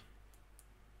safe.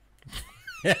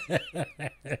 Who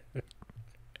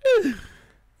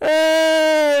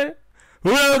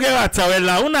no get water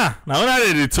well na una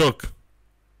ready talk.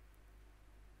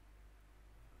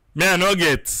 Me I no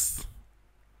get.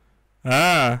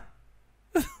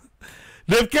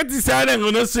 They've kept this side and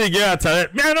gonna say get water well.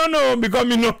 Me I don't know because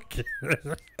me no.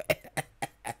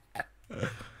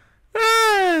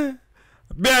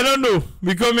 Me I don't know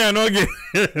because me I no get.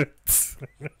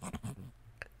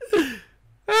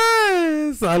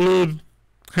 Salud.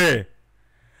 Hey.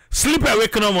 Sleep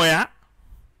awake no more, yeah?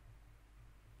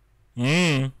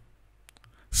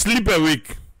 Sleep a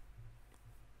week.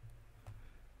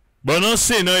 But not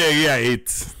say no area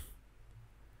 8.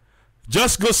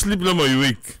 Just go sleep no more a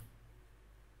week.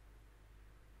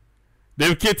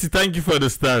 Dave Katie, thank you for the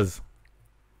stars.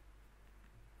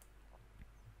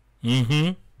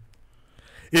 If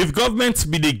government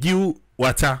be the give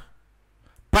water,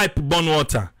 pipe burn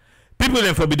water, people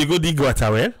then for be the go dig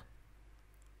water well?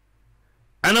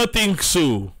 I don't think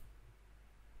so.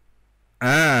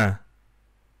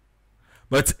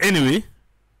 But anyway,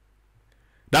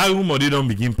 that rumor they don't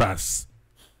begin pass.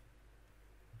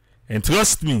 And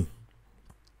trust me,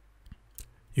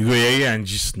 you go here and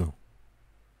just know.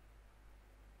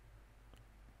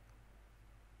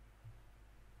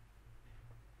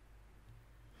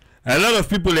 A lot of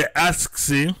people they ask,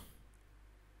 say,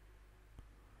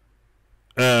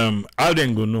 how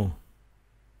they go know?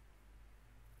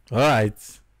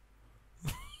 Alright.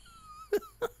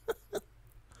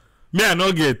 Me I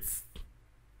no get.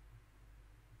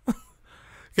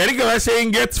 Can you come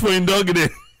saying get for in dog day?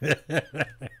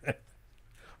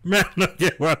 Me I no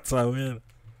get what I will.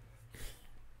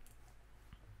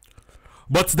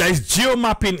 But there is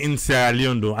geomapping in Sierra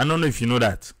Leone though. I don't know if you know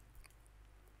that.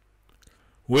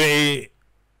 Where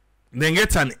they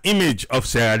get an image of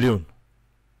Sierra Leone.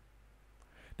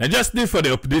 Now just need for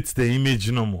the update the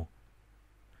image no more.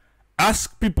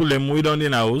 Ask people them we done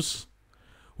in house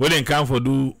where they can for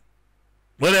do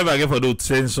whatever I get for do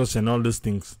sensors and all those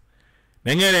things.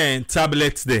 Then get a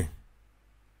tablet there.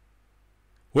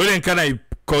 Where they can a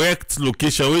correct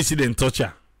location where you see them touch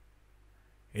her.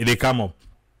 And they come up.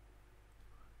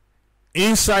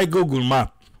 Inside Google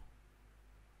Map.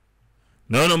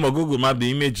 No more Google Map, the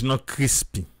image not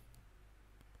crispy.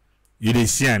 You dey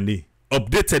see and they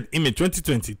updated image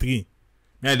 2023.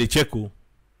 Now they check who.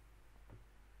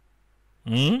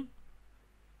 Me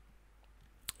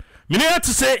have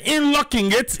to say in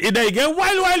locking it, either you get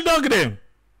wild dog them.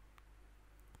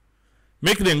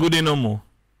 Make them good no more.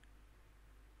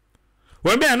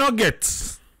 Well, me I not get.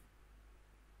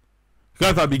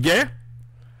 Because if I be gay,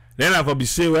 then I will be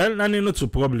say, well, that ain't not a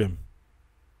problem.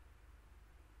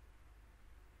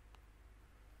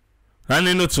 That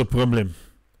ain't not a problem.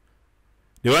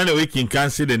 The one that we can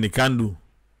cancel, then they can do.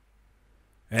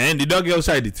 And the dog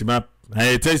outside the map. And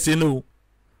I tell you, no.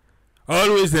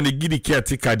 Always then they give the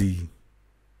caretaker the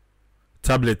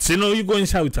tablet. Say, no, you go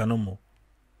inside with her no more.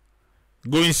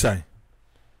 Go inside.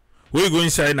 We go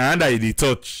inside now under the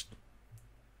touch.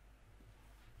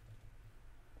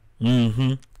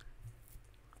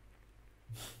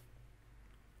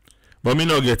 But me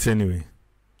not get anyway.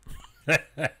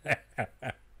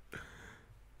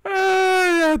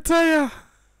 I tell you.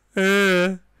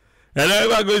 And I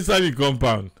ever go inside the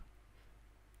compound.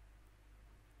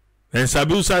 And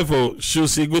Sabu side for show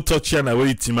say go touch and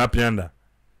away team up yonder.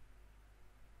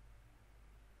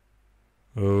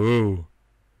 Oh.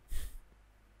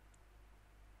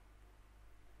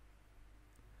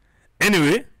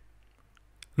 Anyway,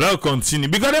 now continue.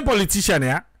 Because the politician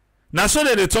here, now so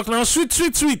that they talk now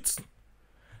sweet.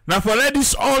 Now for let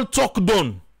this all talk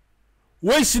done,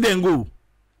 where you see them go?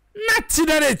 Nothing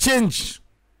that they change.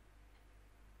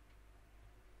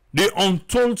 The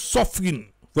untold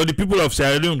suffering for the people of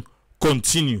Sierra Leone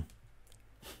continue.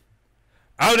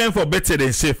 How them for better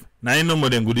than safe? Now you know more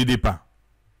than good deeper.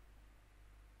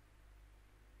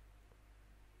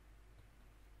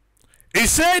 He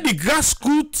said the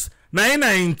grassroots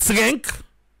now in strength.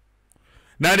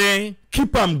 Now they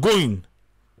keep them going.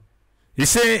 He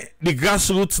say the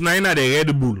grassroots now in the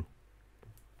Red Bull.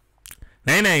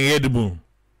 Now in Red Bull.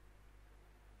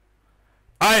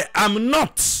 I am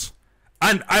not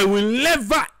and I will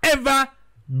never ever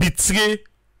betray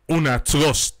una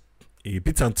trust. He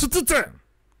repeat and tututu.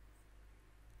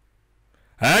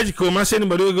 I heard you come and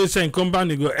anybody will go say in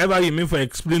compound, you go ever remain for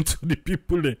explain to the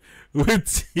people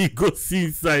what he go see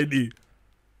inside it.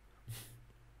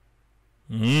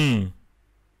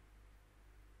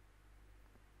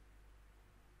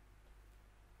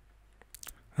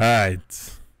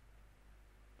 Right.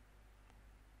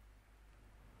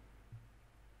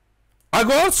 I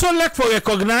go also like for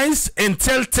recognize and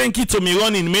tell thank you to me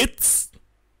running mates.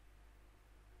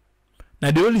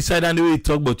 Now the only side and the way you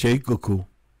talk about Cherry Coco.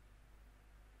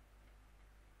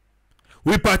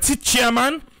 We party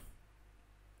chairman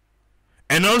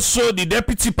and also the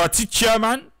deputy party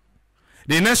chairman,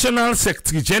 the national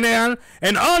secretary general,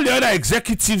 and all the other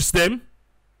executives them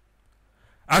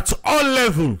at all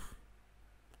levels.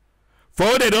 For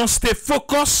how they don't stay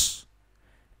focused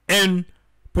and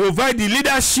provide the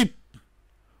leadership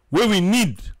where we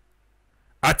need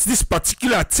at this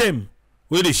particular time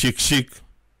where they shake.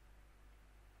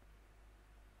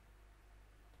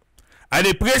 A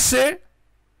de presse,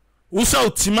 ou sa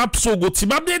ou timap so go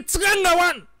timap de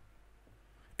trengawan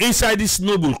inside this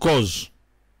noble cause.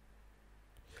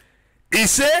 He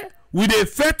say, we dey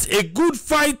fight a good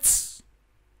fight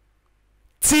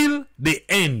till the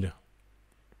end.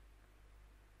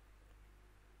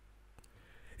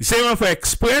 He say, want to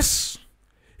express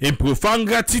in profound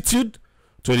gratitude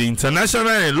to the international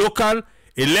and local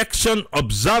election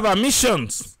observer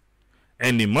missions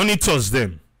and the monitors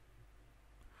them.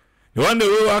 The one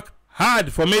that work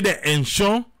hard for me to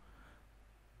ensure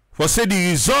for say the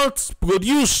results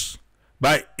produced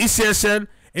by ECSL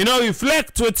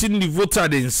reflect what in the voter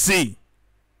then say.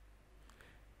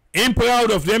 I'm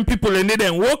proud of them people and they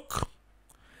then work,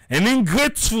 and I'm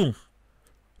grateful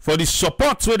for the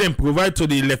support we them provide to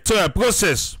the electoral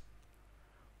process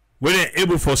when they're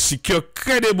able for secure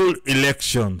credible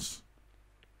elections.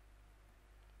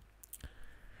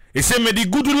 He said, may the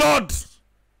good Lord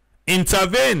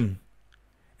intervene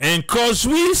and cause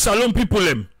we Salon people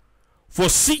them for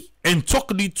see and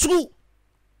talk the truth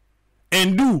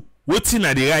and do what's in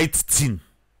the right thing.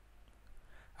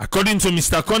 According to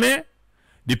Mr. Kone,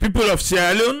 the people of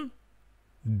Sierra Leone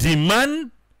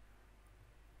demand.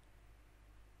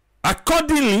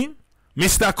 Accordingly,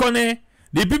 Mr. Kone,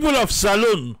 the people of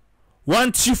Salon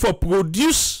want you for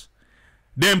produce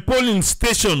them polling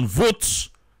station votes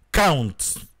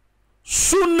count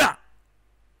sooner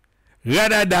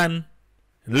rather than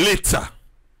later.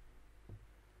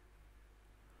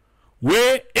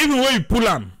 Where even when you pull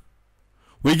them,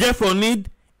 we therefore need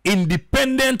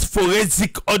independent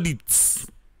forensic audits.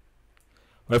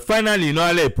 Well, finally, you know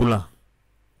how they pull them.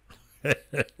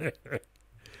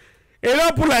 Et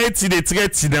là pour la eti de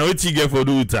traite dans what you get for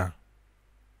do it.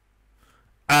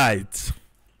 Alright.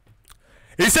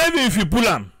 He said if you pull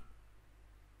them,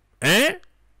 then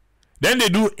they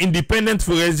do independent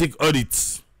forensic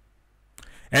audits.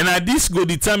 And this go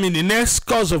determine the next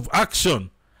course of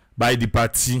action by the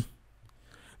party.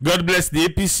 God bless the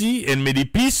APC and may the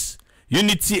peace,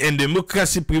 unity and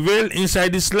democracy prevail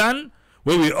inside this land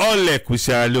where we all like with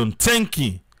Sierra Leone. Thank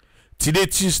you. Today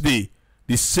Tuesday,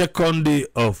 the 2nd day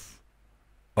of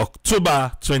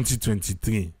October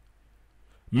 2023.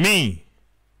 Me,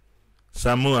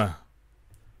 Samoa,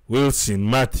 Wilson,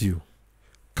 Matthew,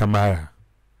 Kamara.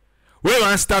 We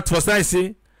want to start first. I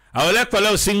say, I would like for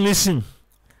us to sing this sing.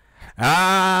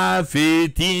 Have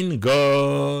faith in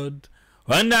God.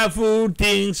 Wonderful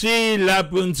things will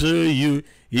happen to you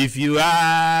if you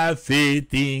have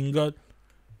faith in God.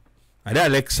 I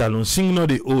don't like Salon. Sing no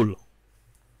the whole.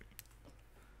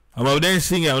 I'm about then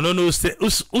singing. I don't know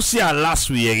who see our last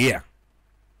week here.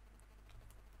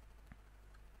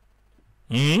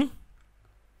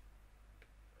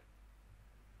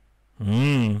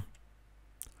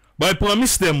 But I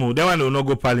promise them, they will not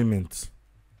go parliament.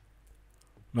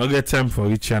 No get time for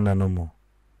each other no more.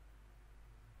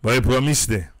 But I promise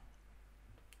them.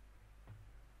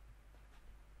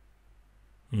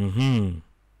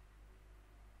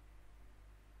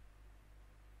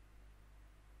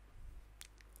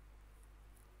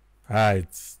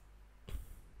 Alright.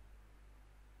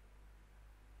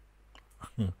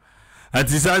 And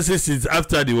this answer since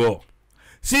after the war.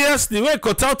 Seriously, when I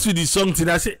cut out to the song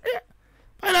today, I say,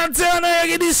 I don't tell you,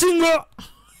 get this single.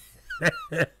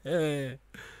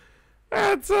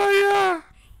 I tell you.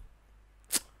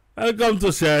 Welcome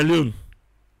to Sierra Leone.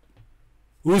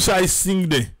 Who shall I sing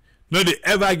there? No, they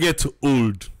ever get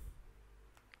old.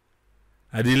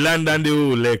 At the land and the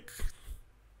old lake.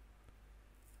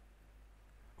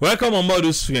 Welcome on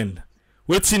board, friend.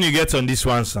 What thing you get on this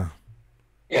one, sir?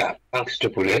 Yeah, thanks,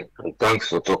 Tupule, and thanks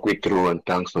for talking through, and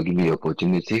thanks for giving me the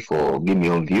opportunity for giving me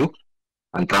your view,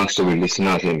 and thanks to the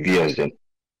listeners and viewers. Then,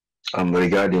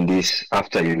 regarding this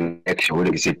after election,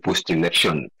 whether it's a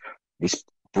post-election, this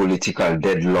political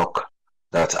deadlock,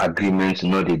 that agreement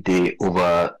not the day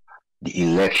over the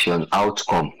election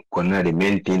outcome, because the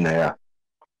main thing there,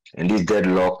 and this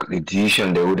deadlock, the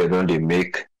decision they would have done, they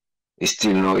make. Is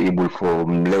still not able for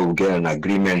them get an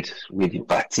agreement with the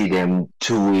party them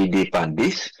 2 way deep and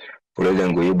this for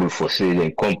them go able for say they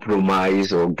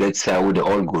compromise or get side where they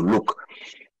all go look.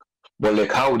 But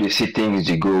like how they see things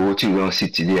they go, what you don't see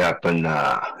today happen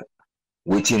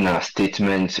within a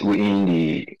statement within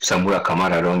the Samura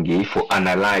Kamara don't give for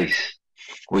analyze.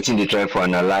 Within they try for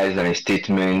analyze and a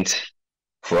statement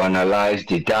for analyze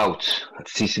the doubt.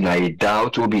 Since now a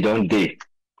doubt will be done there.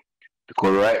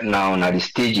 Because right now, the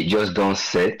stage it just don't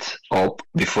set up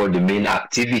before the main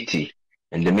activity.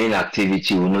 And the main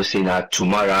activity, we know say that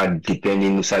tomorrow,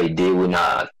 depending on the day, when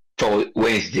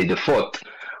Wednesday the 4th,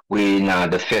 when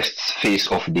the first phase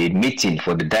of the meeting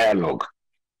for the dialogue.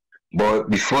 But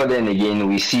before then again,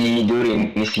 we see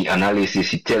during this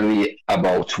analysis, he tell me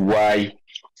about why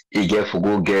he get for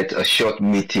go get a short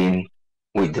meeting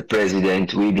with the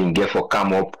president. We been get for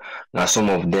come up. Now some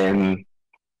of them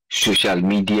social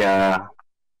media,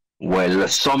 well,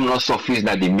 some not surface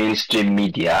that the mainstream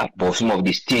media, but some of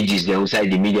the stages they outside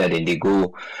the media, then they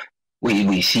go.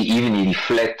 We see even he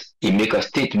reflect, he make a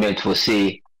statement for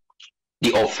say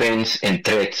the offense and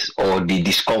threats or the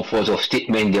discomforts of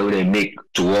statement they would make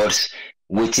towards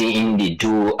what they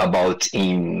do about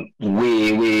him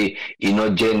way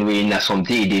genuine or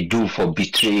something they do for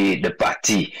betray the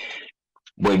party.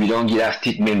 But if you don't get that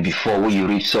statement before when you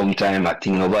reach sometime, I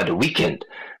think over the weekend.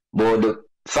 But the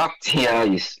fact here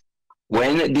is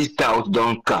when this doubt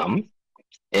don't come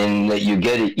and you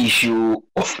get the issue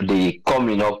of the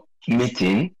coming up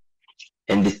meeting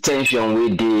and the tension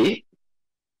with the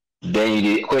then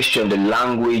you question the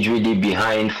language really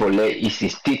behind for is a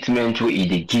statement where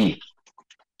it give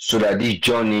so that this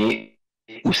journey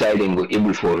outside them go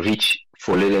able for reach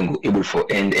for let them go able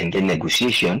for end and get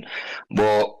negotiation.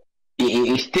 But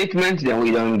in statement that we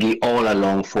don't give all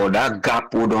along for that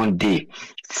gap we don't day.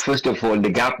 First of all, the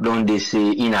gap don't they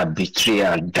say in a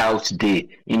betrayal, doubt they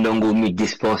in don't go meet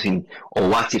this person or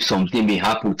what if something may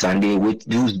happen and they with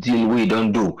those deal we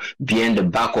don't do behind the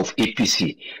back of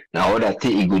APC. Now other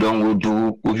thing you don't go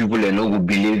do what people are not go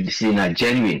believe this is not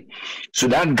genuine. So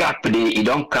that gap they it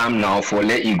don't come now for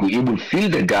let you go able fill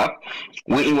the gap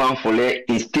when you want for let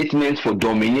a statement for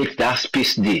dominate that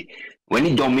space day. When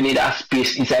it dominate that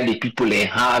space inside the people in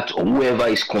heart or whoever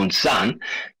is concerned,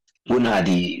 when are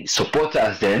the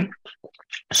supporters then?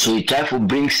 So he try to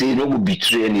bring say no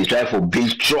betray and he try to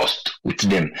build trust with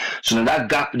them. So now that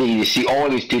gap there you see all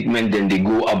the statements then they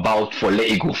go about for let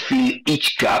it go fill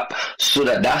each gap so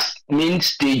that that's main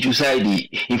stage inside the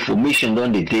information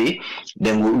on the day,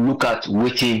 then we'll look at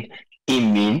waiting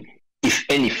in mean if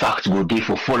any fact go there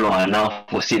for follow and now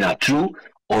for say that true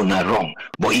or not wrong.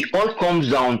 But it all comes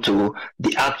down to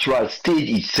the actual stage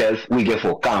itself we get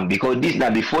for come because this now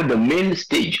before the main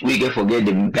stage we get forget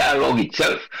the dialogue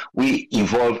itself. We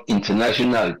involve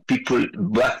international people,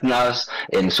 partners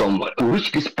and some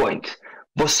reach this point.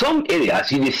 But some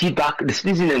areas you see back the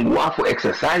citizen and go for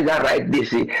exercise that right they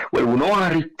say, well we don't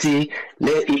want to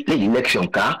let election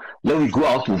car, let we go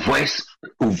out to voice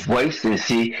and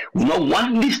say we don't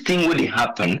want this thing will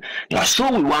happen. Now so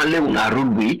we want let on a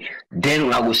roadway, then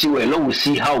we will see well we'll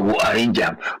see how we arrange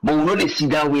them. But we know they see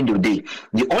that window day.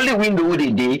 The only window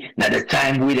they day now the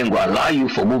time we then go allow you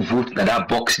for go vote that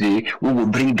box day, we will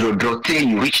bring draw till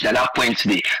you reach that point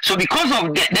day. So because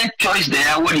of that choice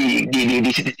there what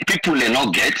the people are not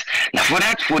get. Now for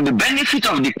that, for the benefit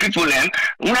of the people,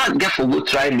 we not get for go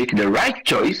try and make the right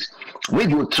choice. We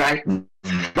go try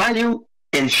value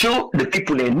and show the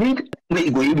people they need. We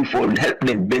go able for help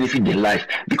them benefit their life.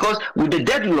 Because with the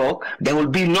deadlock, there will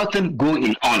be nothing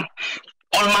going on.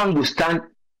 All man will stand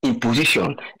in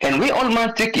position, and we all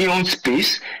man take your own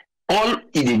space. All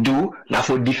it do now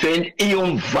for defend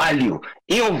your value.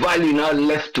 Your value now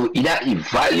left to either if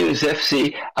value itself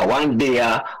say I want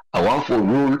there, I want for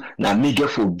rule, now me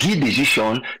get for give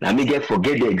decision, now me get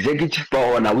forget the executive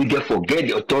power, now we get forget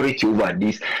the authority over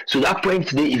this. So that point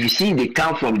today, if you see they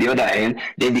come from the other end,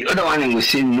 then the other one will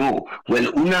say no.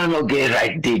 Well, una not get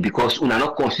right there because una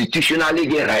not constitutionally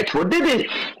get right for the day.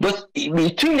 But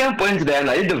between them points there,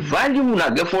 now the value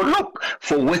una get for look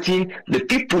for waiting the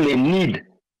people they need.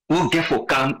 Will get for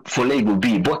come for let go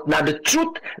be. But now the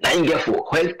truth now you get for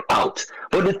help out.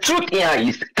 But the truth here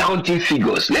is counting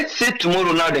figures. Let's say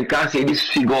tomorrow now they can't say this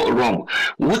figure wrong.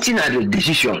 What's at the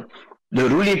decision? The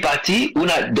ruling party who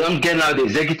don't get now the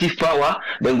executive power,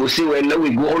 then go say well now we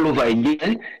go all over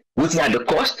again. What's at the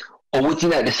cost, or what's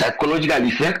at the psychological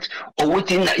effect, or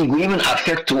what's that it will even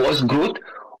affect towards growth,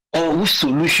 or which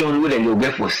solution will then go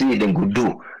get for say then go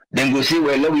do. Then go say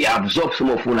well let we absorb some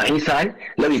of una inside,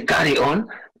 let we carry on.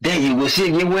 Then you will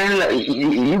say, well,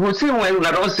 you will say, well,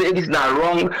 I don't say this is not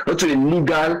wrong, not to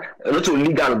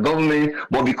legal government,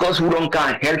 but because we don't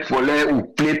can help for who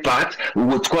play part, we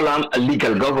would call them a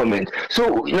legal government.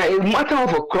 So, in a matter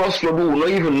of a crossroad, we will not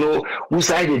even know whose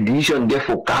side the decision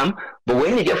therefore come, but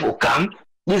when you get for come,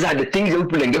 these are the things that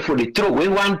people can get for the throw.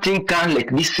 When one thing can like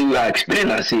this, we are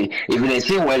explaining and say, if they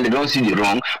say, well, they don't see the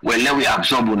wrong, well, let we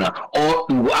absorb now. Or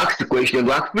we will ask the question,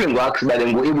 we explain, we ask that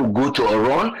then we able to go to a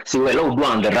run, say, well, let's do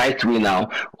on the right way now.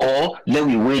 Or let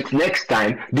we wait next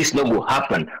time, this not will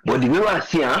happen. But the way I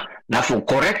see, now for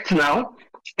correct now,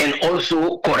 and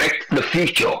also correct the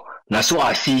future. Now, so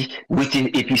I see within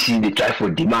APC they try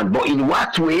for demand. But in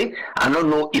what way, I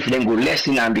don't know if they go less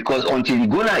in, because until you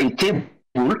go now, it table.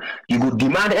 you go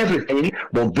demand everything,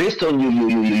 but based on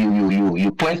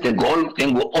you point the goal,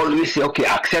 then go always say, okay,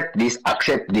 accept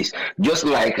this. Just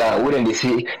like wouldn't they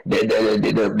say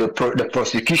the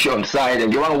prosecution side,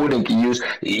 and the one wouldn't use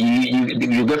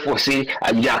you therefore say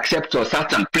you accept a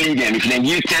certain plea. Then if they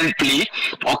give 10 plea,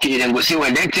 okay, then go say,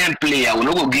 well, then 10 plea, I will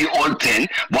not go give all 10,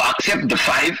 but accept the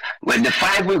 5. When the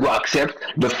 5 we go accept,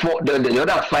 the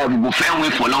other 5 we go find way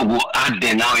for now go add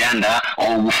them now yonder,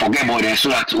 or we forget about them so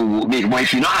that we will make. But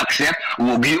if you not accept, we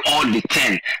will give all the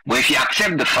 10. But if you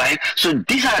accept the 5, so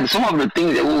these are some of the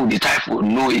things that we will try to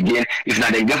know again. If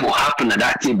not, they get what happen at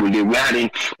that table, they were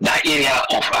in that area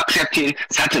of accepting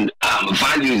certain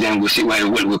values, and we say,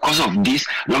 well, because of this,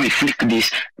 let me flick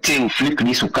this thing, flick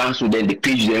this, we cancel, then the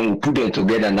page, then we put them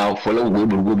together now, follow we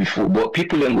will go before. But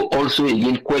people then will also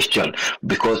again question,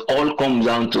 because all comes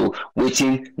down to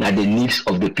waiting na the needs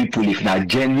of the people. If not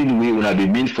genuine way will not be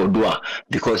meant for doer,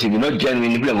 because if you're not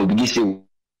genuine, people will begin say,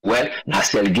 well, na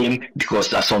sell game because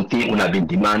that's something una been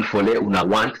demand for it, una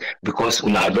want, because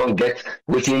una don't get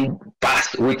waiting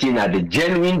past waiting at the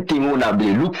genuine thing una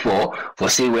be look for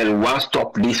say, well, we want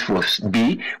stop this for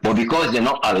B, but because they're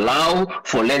not allow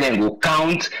for let them go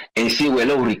count and say,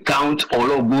 well, recount or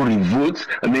go revote,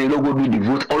 I mean, go do the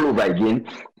vote all over again,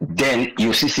 then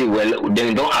you say, well,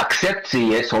 then don't accept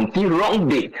say something wrong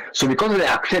there. So because they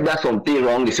accept that something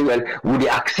wrong, they say, well, would they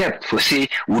accept for say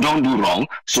we don't do wrong?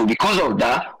 So because of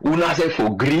that, we not say for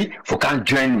agree for can't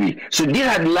join we. So these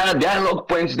are the dialogue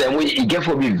points that we get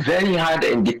for be very hard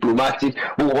and diplomatic.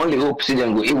 We only hope see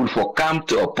them go able for come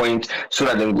to a point so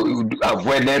that they go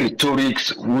avoid their rhetorics,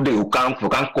 who they will come for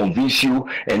can convince you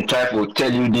and try to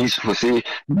tell you this for say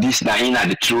this na in are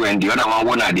the true and the other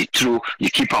one are the true.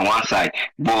 You keep on one side.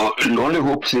 But the only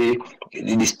hope say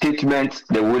the statement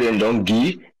they wouldn't don't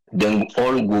give, then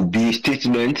all will be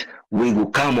statement we will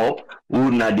come up, we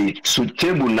na the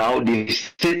table now, the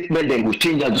statement then will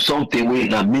change into something we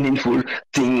na meaningful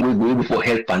thing we will able for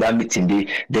help and that meeting day.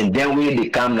 Then when they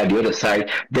come na the other side,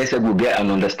 they say we get an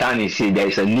understanding, say there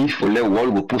is a need for let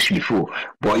world will push before.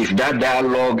 But if that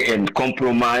dialogue and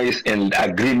compromise and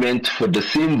agreement for the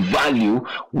same value,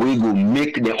 we will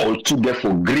make them all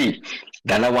together agree.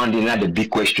 That one is not the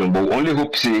big question, but we only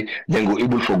hope say then go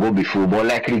able to go before. But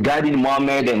like regarding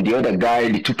Mohamed and the other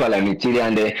guy, the two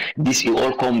parliamentarians there, this it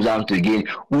all comes down to again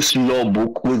whose law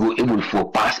book we go able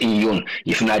for pass in.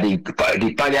 If not the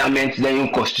parliament, then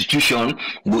your constitution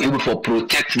go able for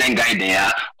protect them guy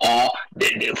there, or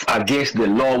against the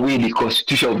law with the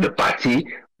constitution of the party.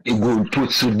 It will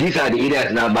put. So these are the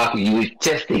areas now back you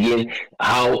test again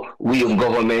how we in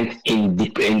government in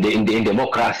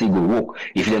democracy go work.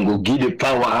 If they go give the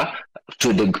power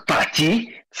to the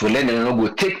party, so let them not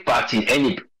go take part in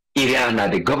any area under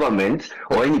the government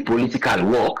or any political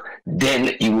work,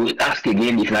 then you will ask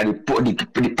again if now the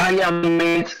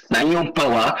parliament now your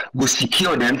power go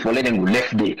secure them for let them go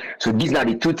left there. So these are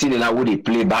the two things that would they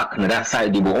play back on that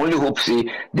side. They will only hope say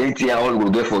then they all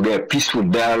will get for their peaceful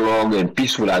dialogue and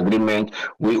peaceful agreement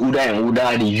with Uda and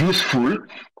Uda the useful,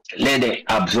 let them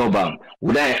absorb them.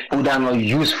 Uda not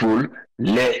useful,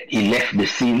 let he left the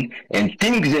scene, and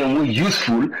things that were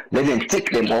useful, let them take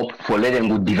them up for let them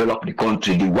go develop the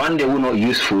country. The one that were not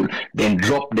useful, then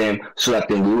drop them so that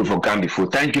they will overcome before.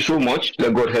 Thank you so much.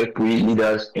 Let God help we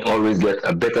leaders and always get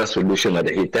a better solution at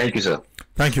the end. Thank you, sir.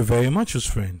 Thank you very much, his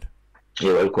friend.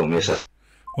 You're welcome, yes, sir.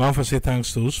 I want to say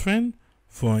thanks to his friend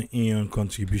for your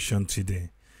contribution today.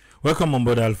 Welcome on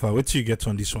board, Alpha. What do you get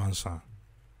on this one, sir?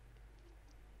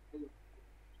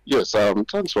 Yes,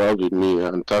 thanks for having me,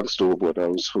 and thanks to Brother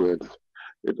Usfred.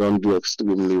 You don't do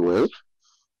extremely well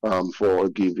for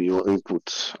giving your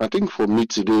input. I think for me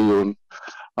today,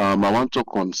 I want to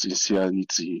talk on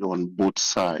sincerity on both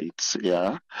sides.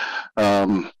 Yeah,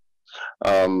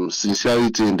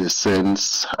 sincerity in the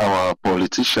sense our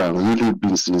politicians really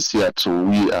been sincere to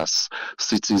we as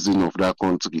citizens of that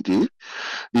country.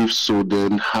 If so,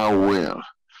 then how well?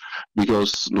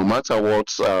 Because no matter what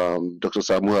Dr.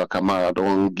 Samuel Kamara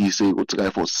don't give say go try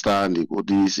for stand, they go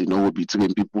this,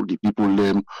 between people, the people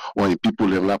them or the people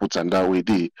them la put and that way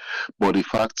they. But the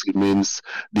fact remains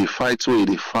the fight where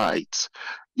they fight.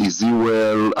 Is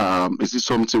it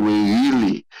something we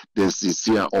really they're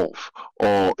sincere of,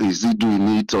 or is he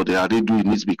doing it, or are they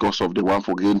doing it because of the one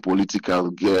for getting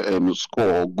political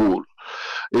score or goal?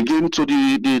 Again, to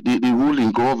the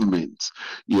ruling government,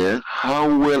 yeah, how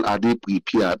well are they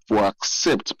prepared for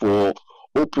accept for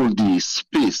open the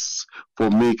space for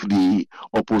make the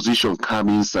opposition come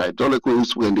inside? Don't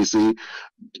like when they say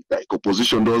like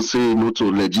opposition don't say no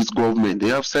to legit government. They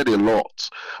have said a lot,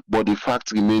 but the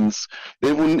fact remains,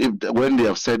 even if when they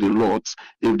have said a lot,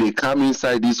 if they come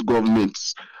inside these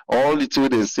governments, all the way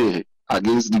they say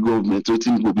against the government,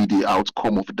 waiting will be the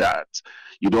outcome of that.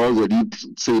 You don't already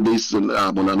say this, when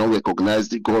I not recognize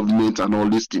the government and all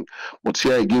this thing. But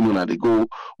here again, when they go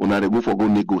for go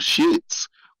negotiate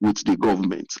with the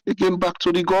government. Again, back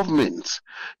to the government.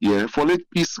 Yeah, for like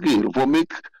peace scale, for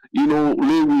make, we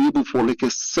able for like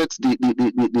set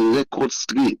the record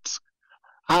straight.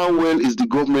 How well is the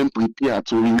government prepared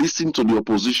to listen to the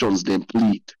oppositions then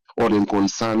plead or then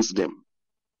concerns them?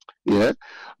 Yeah,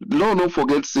 don't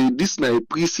forget say this now a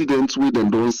precedent we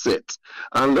then don't set,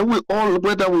 and then we all,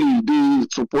 whether we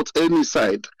support any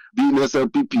side, being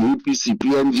SLPP, APC,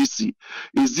 PNGC,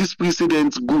 is this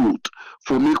precedent good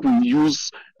for make we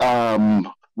use we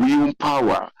own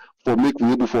power for make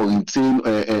we able for retain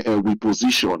a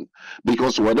reposition?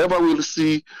 Because whatever we'll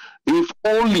see, if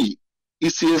only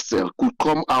ECSL could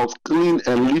come out clean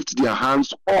and lift their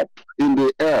hands up in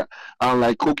the air and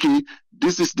like, okay,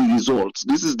 this is the result,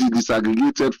 this is the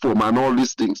disaggregated form and all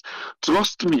these things.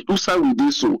 Trust me, Usa will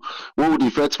do so. What would the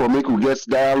effect for make we get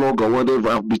dialogue or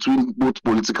whatever between both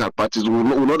political parties? We'll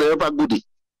not ever good.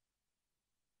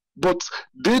 But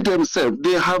they themselves,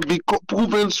 they have become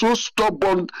proven so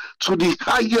stubborn to the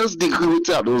highest degree,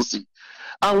 I don't see.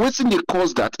 And what's in the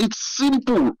cause that? It's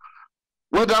simple.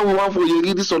 Whether we want for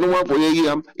Yeri this or no one for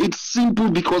Yeri, it's simple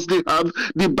because they have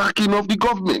the backing of the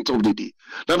government of the day.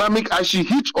 Now that make as she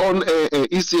hit on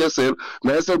ECSL,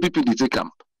 now SLPP they take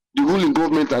them. The ruling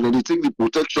government and then they take the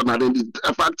protection and then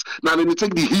in fact now then they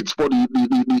take the hit for the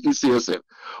ECSL.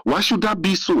 Why should that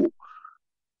be so?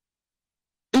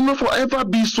 It will forever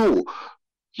be so.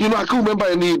 I can remember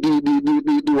in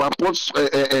the reports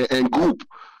group.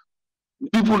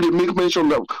 People they make mention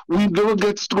that we don't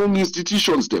get strong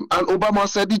institutions them. And Obama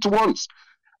said it once.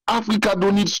 Africa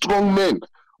don't need strong men.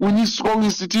 We need strong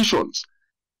institutions.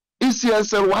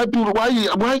 ECSL,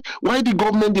 why the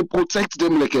government they protect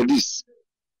them like this?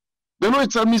 They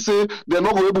don't tell me say they're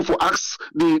not able to ask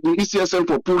the ECSL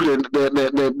for pull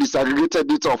the disaggregated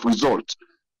data of result.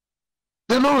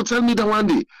 They're not tell me that one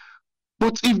day.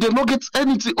 But if they don't get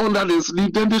anything under their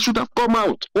sleeve, then they should have come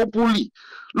out openly.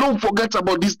 Don't forget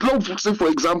about this. Don't say, for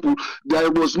example,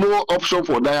 there was no option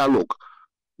for dialogue.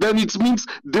 Then it means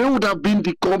they would have been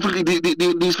the conflict,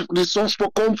 the source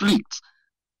for conflict.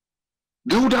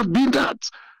 They would have been that.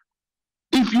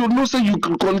 If you know, say you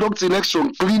can conduct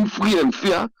election clean, free, and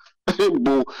fair,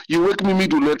 you wake me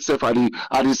to let self and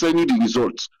they send you the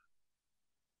results.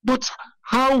 But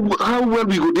how well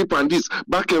we go deep on this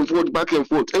back and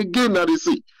forth. Again, now they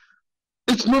say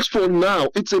it's not for now.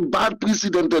 It's a bad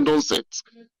precedent and don't set.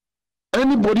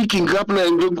 Anybody can grapple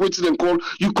and go to them call.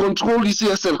 You control the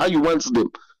CSL how you want them.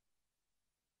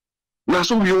 Now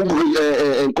so we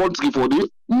all country for them.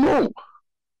 No.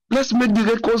 Let's make the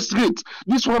record straight.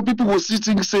 This one people were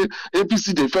sitting say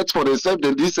APC they fight for themselves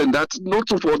and this and that, not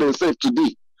for themselves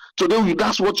today. Today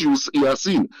that's what you are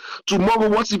seeing. Tomorrow,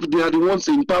 what if they are the ones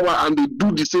in power and they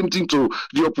do the same thing to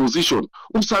the opposition?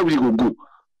 Whose side we will go?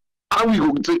 How we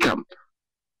go take them?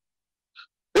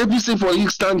 APC, for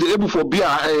instance, they able for beer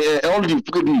all the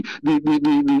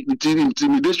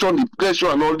intimidation, the pressure,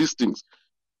 and all these things.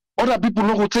 Other people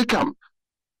not go take them.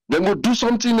 Then go do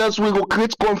something else. We go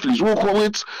create conflict. We go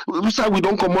create. We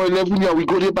don't come on 11 years. We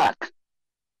go there back.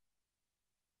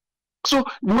 So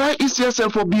why is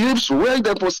ECSL for behave so? Where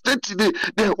they for state they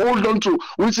hold on to?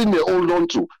 Which thing they hold on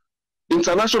to?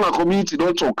 International community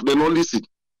don't talk, they don't listen.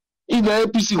 In the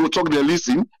APC go talk, they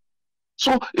listen.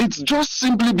 So it's just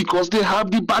simply because they have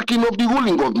the backing of the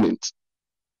ruling government.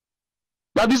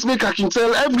 Now this make I can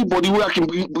tell everybody where I can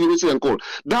bring and call.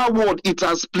 That word, it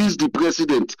has pleased the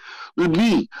president. With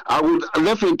me, I would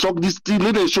left and talk this thing.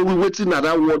 Let them show me waiting at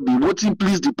that word, waiting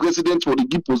please the president for the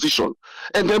give position.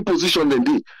 And then position then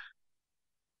they.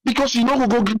 Because you know who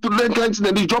go to learn kinds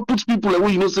and they just put people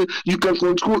away, say you can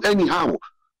control anyhow.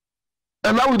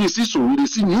 And now we see so, we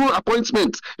see new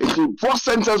appointment. First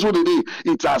sentence what they do,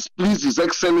 it has pleased His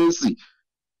Excellency.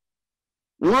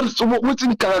 What's in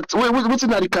the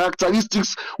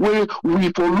characteristics where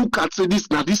we for look at say this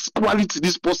now this quality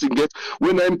this person get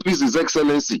when I'm pleased His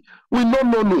Excellency? We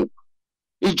no.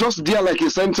 It's just there like a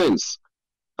sentence.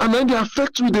 And then they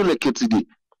affect we they like it today.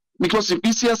 Because if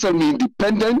ECSL be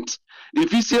independent, if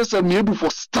ECSL be able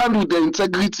to stand with their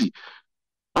integrity,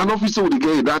 an officer will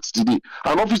get that today.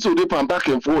 An officer will pan back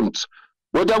and front.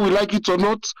 Whether we like it or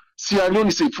not, Sierra Leone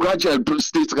is a fragile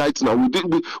state right now.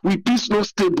 We peace not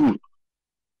stable.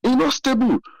 It's not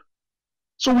stable.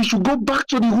 So we should go back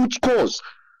to the root cause.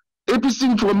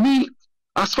 APC for me,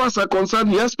 as far as I'm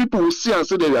concerned, yes, people will see and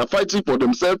say that they are fighting for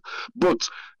themselves, but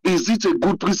is it a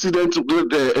good precedent to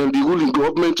the ruling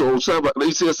government or serve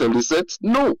ECSL reset?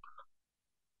 No.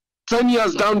 10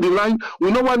 years down the line,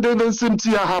 we know one day the same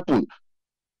thing happen.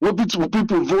 When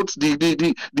people vote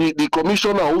the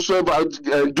commissioner or whosoever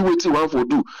do what he want to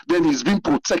do, then he's being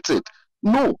protected.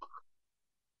 No.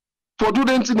 For doing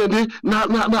anything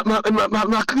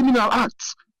na criminal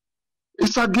act.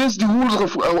 It's against the rules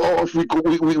of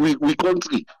we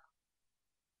country.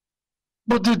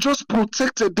 But they just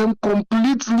protected them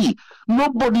completely.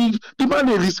 Nobody, the man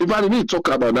need talk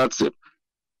about that same.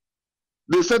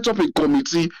 They set up a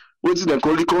committee, waiting they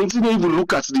call the committee, they even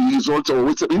look at the results or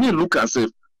wait, they need look at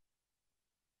it.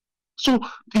 So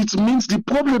it means the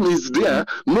problem is there.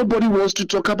 Nobody wants to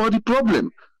talk about the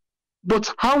problem.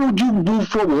 But how would you move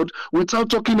forward without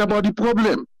talking about the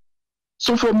problem?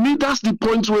 So for me, that's the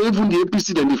point where even the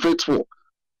APC then they fight for.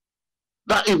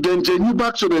 That if they genuine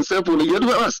back to themselves, when they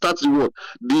start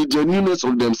the genuineness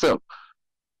of themselves.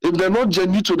 If they're not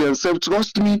genuine to themselves,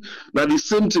 trust me, that the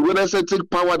same thing, when I say take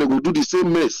power, they will do the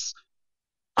same mess.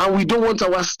 And we don't want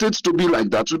our state to be like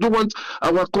that. We don't want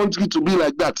our country to be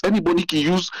like that. Anybody can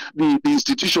use the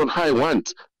institution how I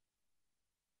want.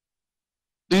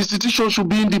 The institution should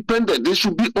be independent. They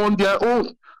should be on their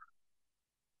own.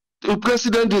 The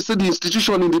president, they say the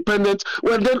institution independent.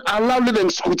 Well, then allow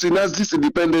them scrutinize this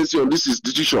independence on this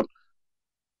institution.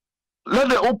 Let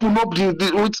them open up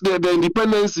the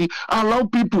independency. Allow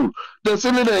people. They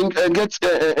say let them get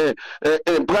a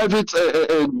private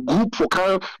group for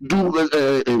do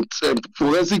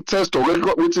forensic test or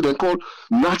what they call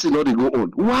nothing or they go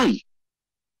on. Why?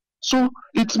 So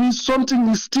it means something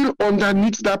is still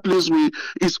underneath that place where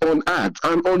it's on earth.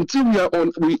 And until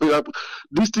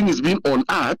this thing is being on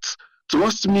earth,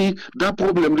 trust me, that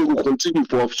problem they will continue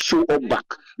for show up back.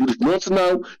 If not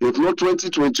now, if not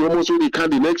 2020, almost when they can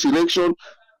the next election,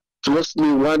 trust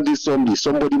me, one day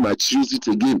somebody might use it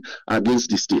again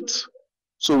against the state.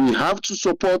 So we have to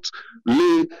support,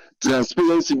 let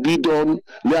transparency be done,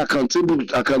 let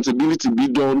accountability be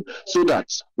done, so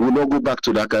that we will not go back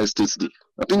to that kind of state.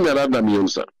 I think that's my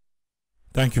answer.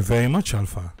 Thank you very much,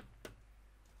 Alpha.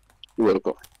 You're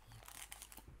welcome.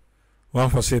 One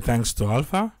for say thanks to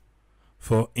Alpha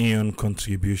for Ian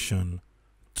contribution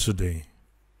today.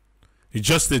 It's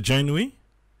just a join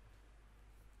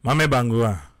Mohamed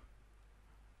Bangura,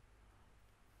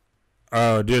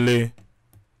 Alfred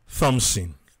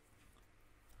Thompson,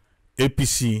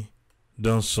 APC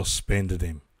don't suspend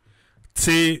them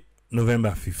till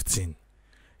November 15.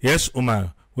 Yes,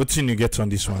 Umar, what can you get on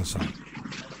this one, sir?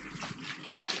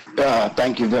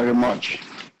 Thank you very much.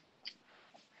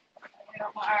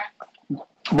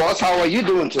 Boss, how are you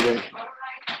doing today?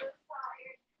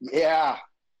 Yeah,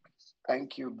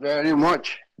 thank you very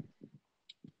much.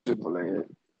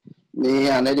 Me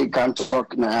and Eddie can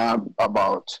talk now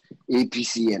about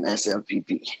APC and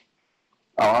SLPP.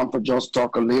 I want to just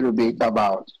talk a little bit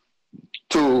about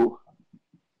two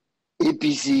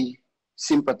APC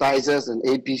sympathizers and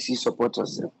APC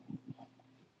supporters.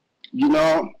 You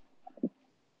know,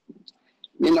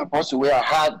 in a person where I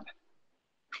had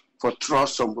for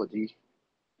trust somebody,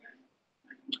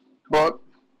 but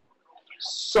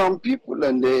some people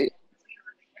and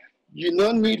you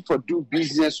don't need for do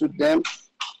business with them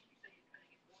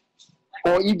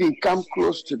or even come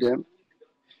close to them,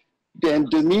 then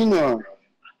demeanor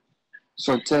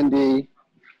certainly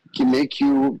can make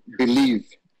you believe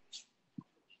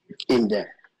in them.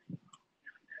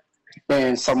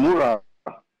 And Samura,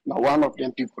 now one of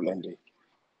them people and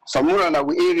Samura na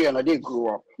we area na they grew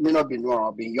up. Me not been wrong,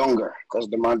 I've been younger because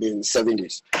the man in the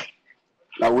 70s.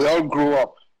 Now we all grew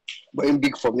up, but in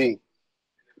big for me.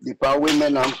 The power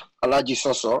women and Alaji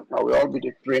Soso, now we all be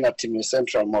the praying at Timmy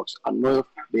Central Mosque and know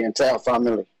the entire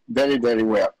family very, very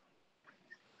well.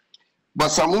 But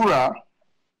Samura,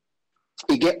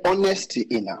 he get honesty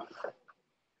in her.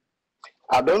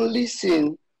 I don't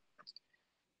listen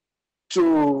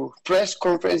to press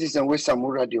conferences and where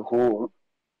Samura the whole.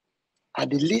 I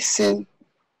listen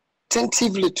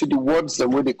attentively to the words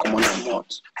and where they come on the mouth.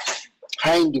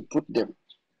 How they put them.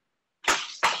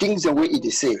 Things the way they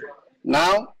say.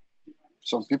 Now,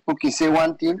 some people can say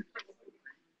one thing,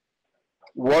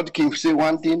 word can say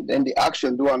one thing, then the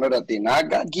action do another thing. I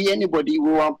got give anybody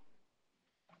who want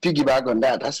piggyback on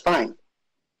that, that's fine.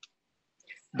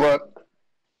 But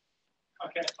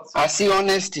I see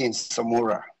honesty in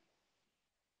Samura.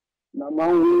 I'm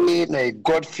only a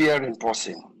God-fearing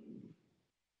person.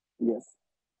 Yes.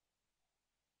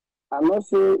 I'm not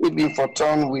sure it be for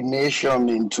turn with nation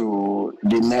into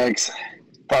the next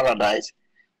paradise,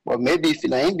 but maybe if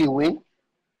it ain't be win,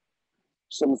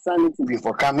 some sanity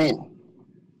before coming.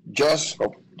 Just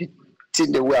of the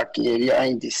thing the work area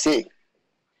in the say.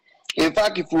 In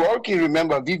fact, if we all can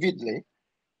remember vividly,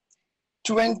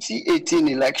 2018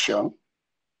 election,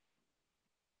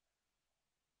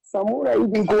 Samura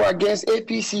even go against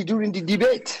APC during the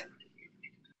debate.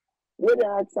 When they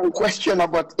ask some question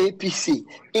about APC,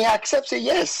 he accepts a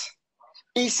yes.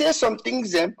 He says some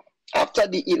things after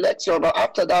the election or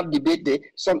after that debate day,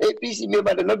 some APC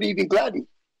member will not be even glad.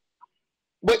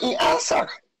 But he answered.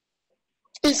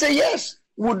 He said, yes,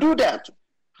 we'll do that.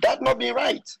 That not be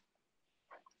right.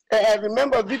 And I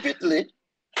remember vividly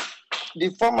the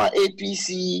former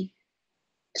APC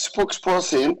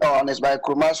spokesperson, or honest by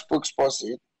Kruma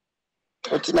spokesperson,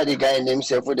 the guy named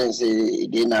himself wouldn't say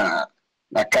na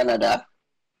Canada.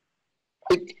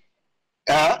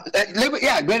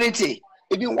 Benete.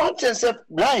 If you want to say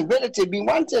blind, Benete be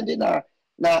wanted in na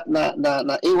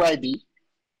AYB.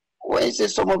 When he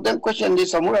says some of them question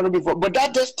this, some more before, but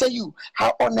that just tell you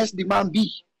how honest the man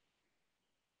be.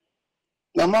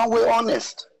 The man we're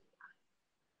honest.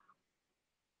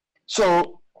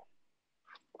 So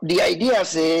the idea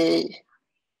say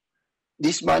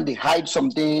this man they hide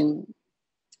something,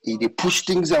 they push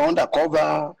things under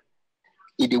cover,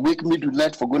 they wake me to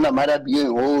night for gonna matter be a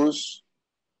host.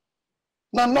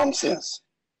 No nonsense.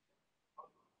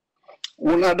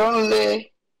 When I don't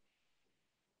lay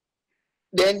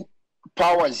then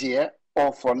powers here,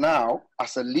 or for now,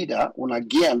 as a leader, when I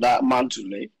get that man to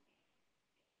lay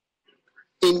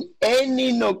in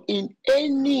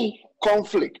any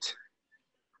conflict,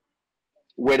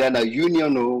 whether in a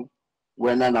union or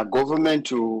whether in a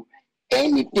government or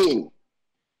anything,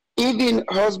 even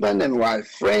husband and wife,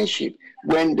 friendship,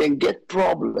 when they get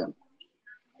problem,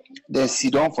 they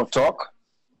sit down for talk.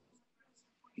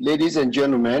 Ladies and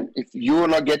gentlemen, if you will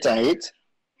not get a hate,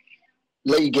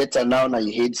 let you get a now, now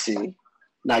you hate say,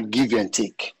 now give and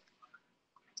take.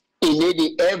 In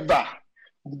any ever,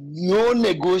 no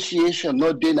negotiation,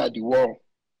 no day at the war,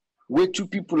 where two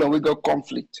people and we got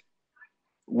conflict,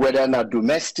 whether in a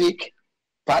domestic,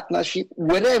 partnership,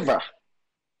 whatever,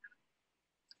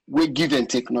 we give and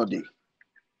take no day.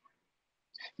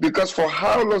 Because for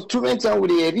how long, too many times with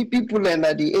the heavy people and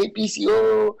the APC,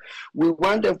 oh, we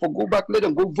want them for go back, let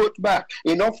them go vote back.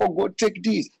 Enough for go take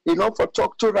this, enough for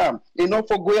talk to them, enough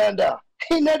for go under.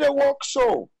 He never works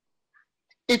so.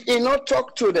 If he not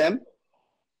talk to them,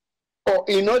 or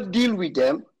he not deal with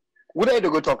them, what are you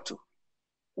go talk to?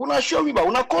 When I show me, but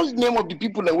when I call the name of the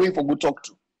people and wait for go talk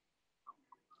to.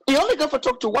 He only go for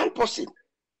talk to one person,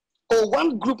 or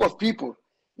one group of people,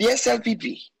 the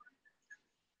SLPP.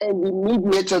 And the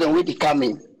mediator and way they come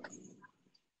in.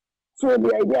 So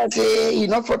the idea say, you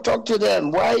know, for talk to them.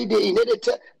 Why they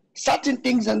certain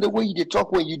things and the way they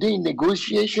talk when you do in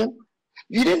negotiation,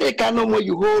 you didn't kind of when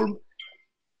you hold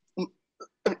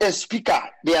a speaker,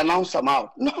 they announce them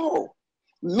out. No,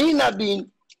 me not being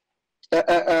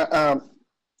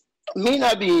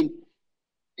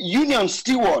union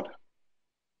steward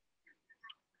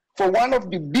for one of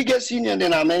the biggest unions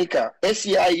in America,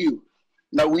 SEIU.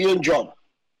 Now we own job.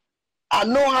 I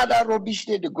know how that rubbish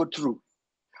they go through.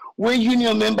 When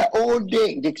union member all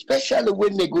day, especially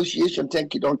when negotiation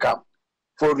tank don't come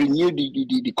for renew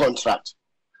the contract.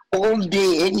 All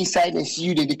day, any side and see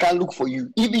you, they can't look for you.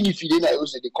 Even if you didn't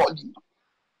also they call you.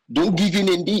 Don't give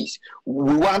in this.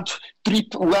 We want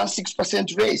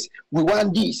 6% raise. We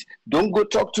want this. Don't go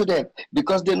talk to them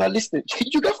because they're not listening.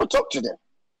 You got to talk to them.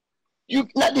 You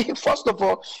not the, first of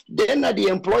all, they're not the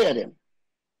employer them.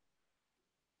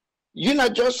 You're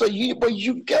not just a union, but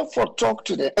you get for talk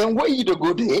to them. And where you to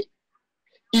go there?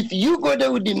 If you go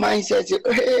there with the mindset, say,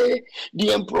 hey,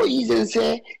 the employees and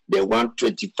say they want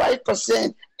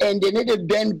 25% and they need to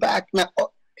bend back now,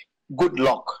 oh, good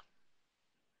luck.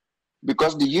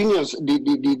 Because the unions,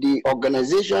 the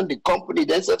organization, the company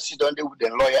themselves sit down there with the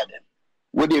lawyer them,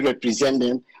 where they represent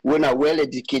them, when are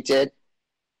well-educated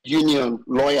union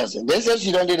lawyers. And they say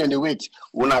sit down there and they wait,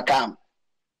 when I come.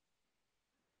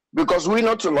 Because we're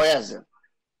not lawyers.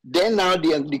 Then now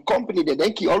the company that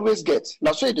they always gets.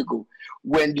 Now so they go.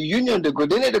 When the union they go,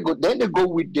 then they go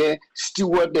with the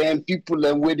steward and people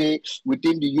and where they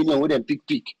within the union with them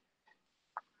pick.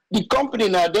 The company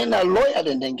now then a lawyer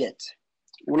then get.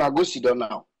 When I go sit down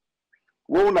now.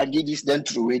 We wanna give this then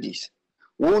through with this.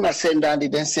 We wanna send down the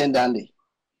then send down the.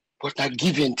 But I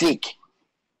give and take.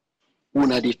 When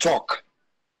they talk.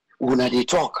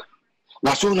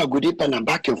 Now so wanna go deep and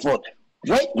back and forth.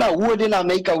 Right now, who in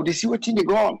America would see what they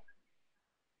go on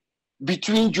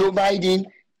between Joe Biden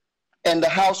and the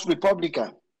House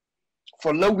Republican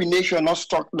for low nation not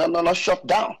shut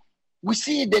down. We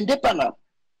see it in Japan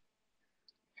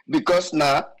because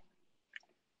now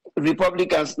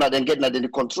Republicans now then get now they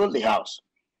control the House.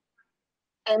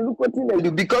 And look what they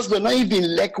do because they're not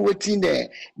even like waiting the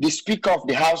Speaker of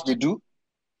the House they do.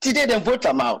 Today they vote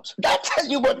them out. That tells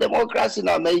you what democracy in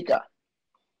America.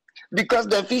 Because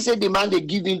the visa demand they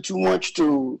giving too much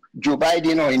to Joe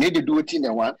Biden or you need to do it in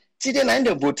the one. See, then I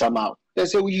vote them out. They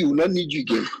say, well, you will not need you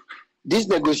again. This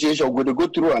negotiation will go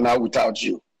through an hour without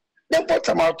you. Then put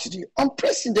them out today.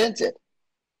 Unprecedented.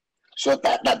 So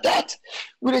that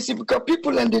we see because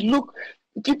people and they look,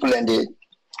 people and the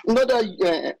another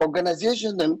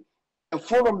organization them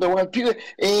forum the one people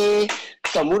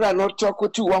Samura not talk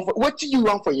what you want for what do you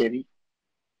want for Yeri?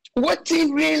 What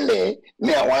thing really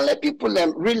me I want let people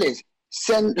really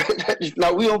send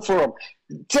now we on forum.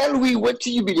 Tell we what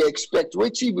you be expect,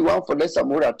 what you be want for let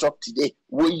Samura talk today,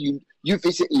 where you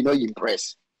face it, you know,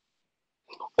 impress.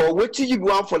 Or what you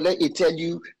want for let it tell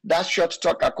you that short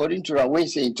talk according to when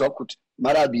say in talk with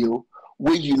Marabio,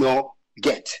 where you know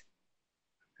get.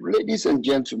 Ladies and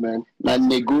gentlemen, na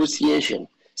negotiation.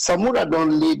 Samura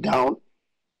don't lay down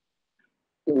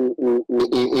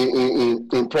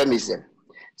in premises.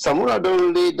 Samura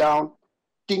don't lay down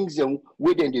things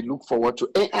where they look forward to.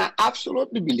 And I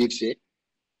absolutely believe it.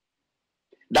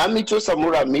 That meet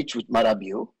Samura meet with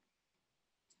Marabio.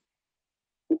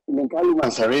 Nkalu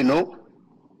Mansareno,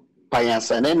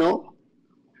 Payansaneno,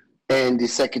 and the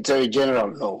Secretary General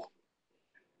no.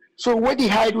 So where they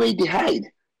hide, where they hide.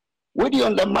 Where they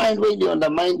undermine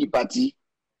the party,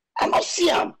 I must see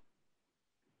them.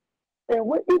 And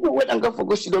when people wait and go for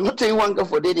Gosi, don't tell you one go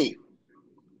for Dede.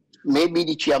 Maybe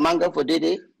the chairman go for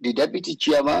Dede, the deputy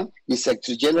chairman, the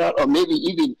secretary general, or maybe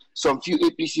even some few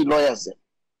APC lawyers.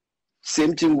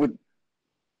 Same thing with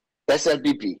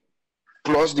SLPP,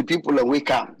 plus the people that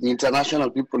wake up, the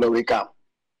international people that wake up.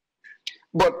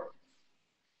 But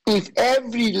if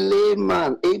every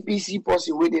layman, APC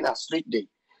person within a street day,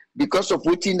 because of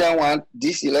waiting that one,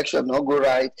 this election not go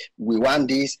right, we want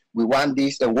this,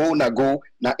 and we wanna go,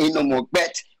 now ain't no more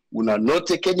bet, we not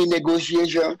take any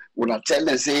negotiation, we not tell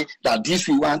them say that this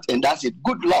we want, and that's it.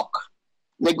 Good luck.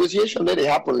 Negotiation let it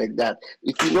happen like that.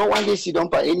 If you don't want to sit down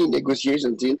for any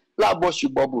negotiation thing, la boss you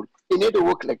bubble. It need to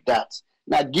work like that.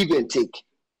 Now give and take.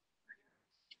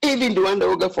 Even the one that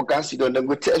will go for council, then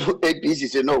go tell APC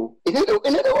say no. It need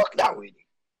to work that way.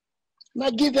 Now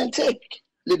give and take,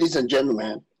 ladies and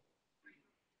gentlemen.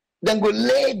 Then go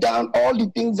lay down all the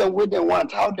things and what they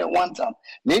want, how they want them.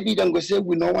 Maybe then go say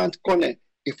we don't want corner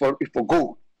if we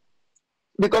go.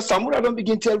 Because Samura don't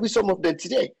begin to tell you some of them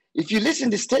today. If you listen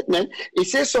to the statement, it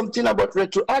says something about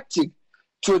retroactive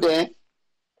to the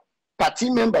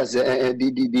party members,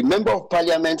 the member of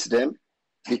parliament, them,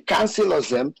 the councillors,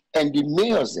 them, and the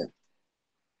mayors, them.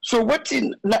 So what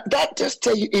in that just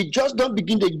tell you, it just don't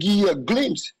begin to give you a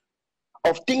glimpse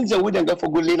of things that we don't go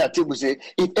for good lane at table say,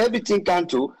 if everything can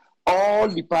to all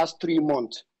the past 3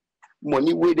 months,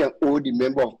 money we don't owe the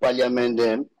member of parliament,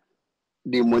 them,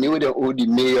 the money we don't owe the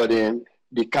mayor, them,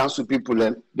 the council people,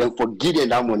 then forget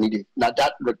that money there. Now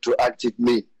that retroactive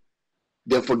May,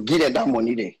 then forget that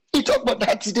money there. He talk about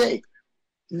that today.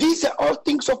 These are all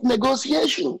things of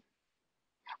negotiation.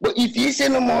 But if you say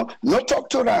no more, not talk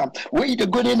to them, where you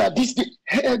go in at this day,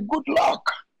 hey, good luck.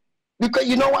 Because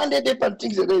you know one day different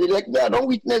things that they like, I don't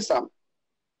witness them.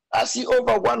 I see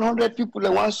over 100 people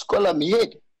in one scholar me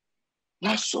head.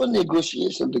 Now so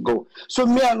negotiation to go. So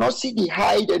me I not see the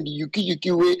hide and the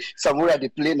yuki way somewhere at the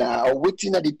plane now or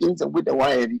waiting at the things and with the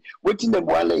one waiting the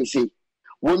one and say,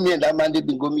 when me and that man they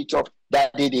been go meet up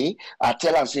that day, I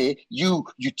tell and say, you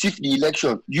thief the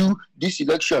election, you this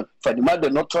election, for the man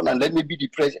not turn and let me be the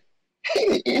president.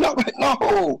 Hey, you know,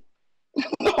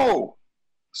 no.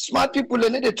 Smart people they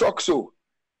need to talk so.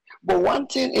 But one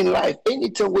thing in life,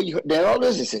 anytime where they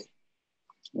always say,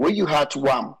 when you had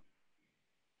one,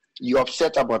 you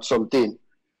upset about something,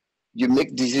 you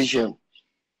make decision.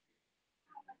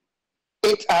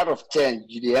 8 out of 10,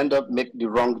 you end up make the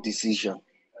wrong decision.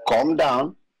 Calm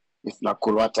down, if not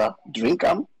cool water, drink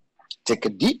them, take a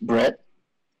deep breath,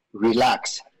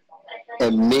 relax,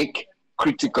 and make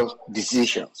critical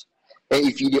decisions. And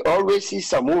if you always see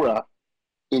Samura,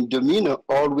 in demeanor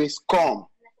always calm,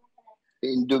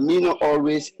 in demeanor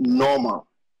always normal.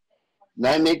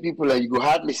 Now make people like you go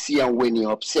hardly see them when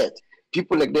you're upset.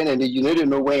 People like that, and you need to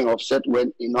know when you're upset,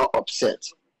 when you're not upset.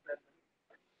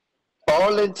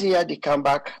 All until they come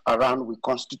back around with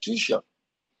Constitution.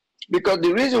 Because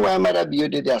the reason why Mother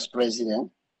did as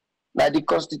president, now the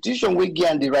Constitution will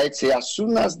give the right say as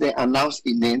soon as they announce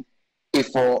a name, if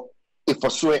for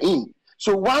swear in.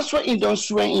 So once swear in, don't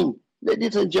swear in,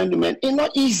 ladies and gentlemen, it's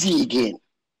not easy again.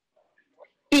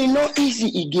 It's not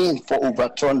easy again for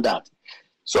overturn that.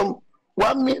 So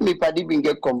one me party been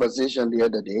get conversation the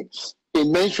other day. He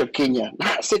mentioned Kenya.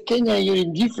 I said, Kenya, you're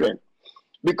indifferent.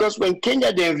 Because when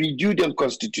Kenya then redo them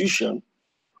constitution,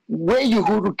 where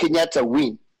Uhuru Kenyatta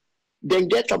win, then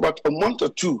get about a month or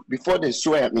two before they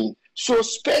swear So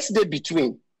space the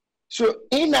between. So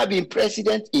he not being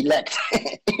president-elect.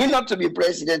 He not to be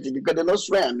president because they don't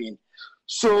swear, I mean.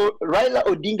 So Raila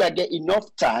Odinga get enough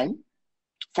time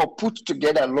for put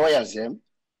together lawyers and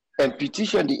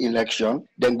petition the election,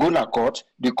 then go to court,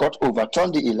 the court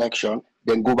overturn the election,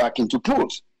 then go back into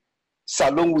polls. So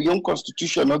long we young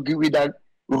constitution not give it that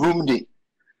room day.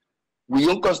 We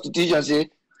young constitution say,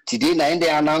 today now they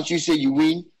announce you say you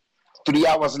win, 3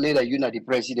 hours later you're not the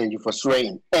president, you for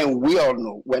swearing. And we all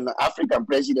know when an African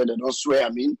president they don't swear, I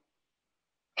mean,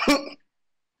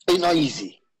 it's not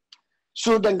easy.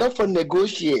 So then go for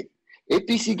negotiate.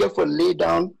 APC go for lay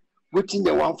down, waiting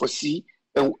the one for C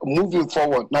and moving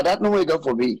forward. Now that no way go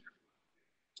for B.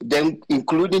 Then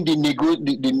including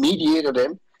the mediator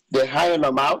them, they hire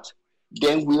them out,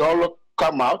 then we all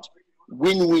come out,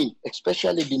 win-win,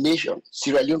 especially the nation.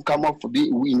 Sierra Leone come up for be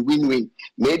win-win.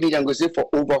 Maybe they're going to say for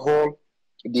overhaul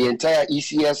the entire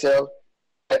ECSL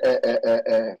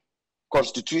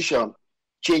constitution,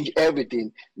 change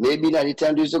everything. Maybe now the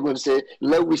time they're going to say,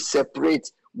 let we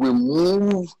separate, we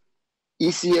move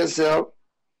ECSL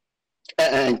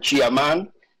and chairman,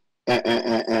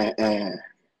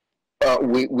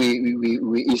 we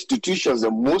institutions,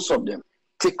 and most of them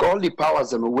take all the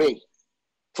powers away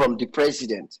from the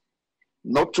president.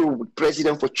 Not to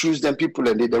president for choose them people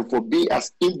and they then for be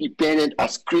as independent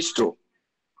as crystal.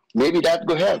 Maybe that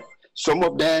go help. Some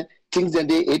of them things that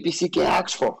the APC can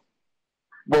ask for.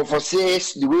 But for say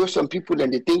the way some people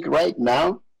and they think right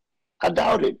now, I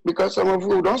doubt it. Because some of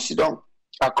you don't sit down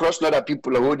across other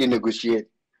people are already negotiate.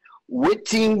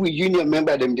 Waiting with union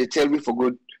member them they tell me for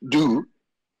good do.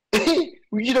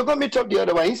 You don't go meet up the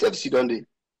other one, himself sit on there.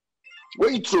 Where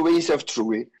you throw away yourself throw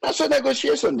away. That's what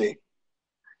negotiation day.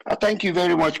 I thank you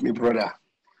very much, my brother.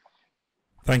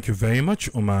 Thank you very much,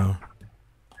 Omar.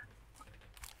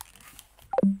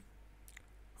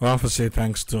 I want to say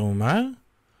thanks to Omar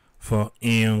for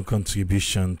your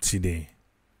contribution today.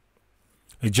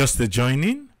 Just a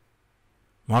joining,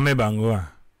 Mohamed Bangura,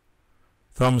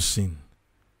 Thompson,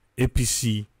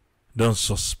 APC don't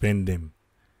suspend them.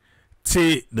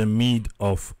 Till the mid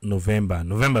of November,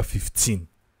 November 15.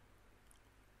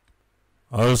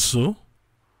 Also,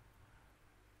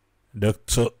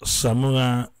 Dr.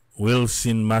 Samura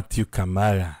Wilson Matthew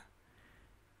Kamara,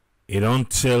 he don't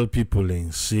tell people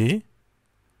and say,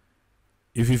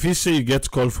 if you say you get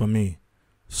call for me,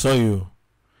 so you,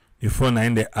 the phone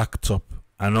in the act up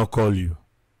and not call you.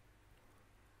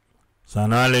 So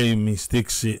now let you mistake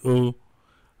say, oh,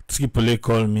 people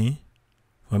call me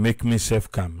for make me self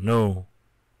cam. No.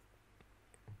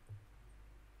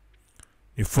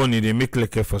 The phone they make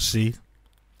like a for see.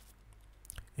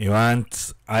 You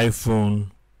want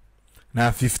iPhone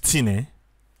now 15, eh?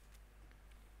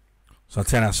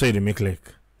 Sometimes I say they make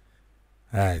like.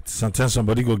 Alright, sometimes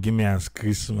somebody go give me as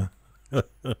Christmas.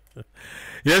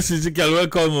 Yes, Ezekiel,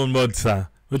 welcome on board, sir.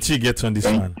 What do you get on this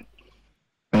one?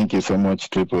 Thank you so much,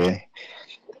 Triple A.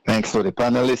 Thanks for the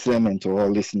panelists and to all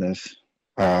listeners.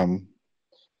 A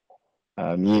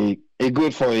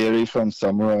good for Eri from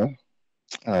Samura.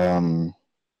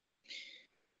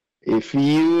 If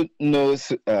you know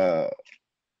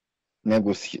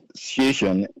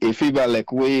negotiation, if you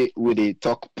like way with the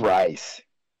talk price,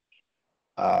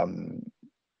 I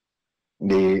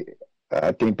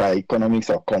think by economics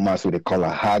of commerce we call it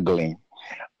haggling.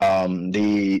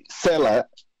 The seller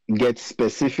gets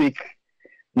specific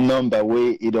number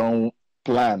where you don't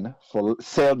plan for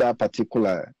sell that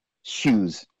particular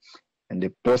shoes, and the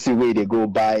person way they go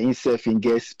buy himself and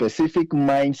get specific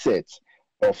mindset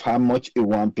of how much you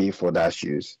want to pay for that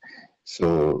shoes.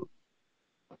 So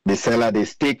the seller they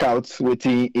stake out what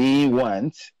he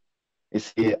wants. He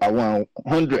say I want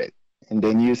 100, and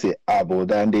then you say but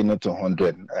then they not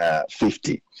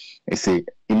 150. They say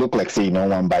it look like say you don't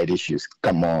want to buy the shoes.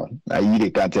 Come on, now you they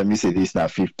can't tell me say this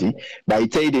not 50. But I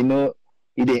tell you they know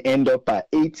if they end up at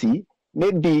 80.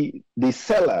 Maybe the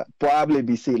seller probably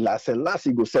be say last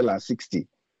he go sell at 60.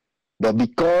 But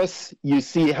because you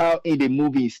see how in the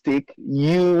movie stake,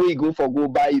 you will go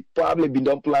buy, probably be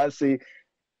don't plan say,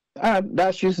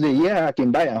 that shoes the yeah, I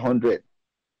can buy 100.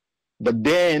 But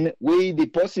then the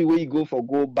person where you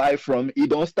go buy from, you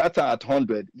don't start at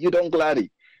 100, you don't glad it.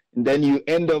 And then you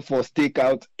end up for stake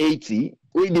out 80,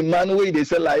 with the man where they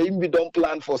sell like him, don't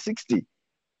plan for 60.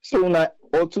 So now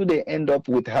also they end up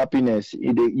with happiness.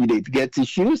 They get the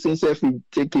shoes instead of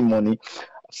taking money.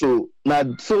 So now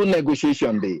so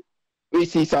negotiation day. We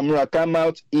see Samura come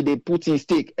out, they put in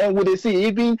stake. And when they see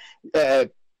even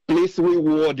place where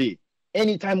war day,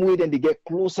 anytime where then they get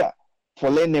closer for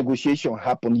let negotiation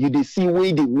happen, you they see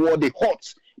where the war they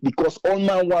hot because all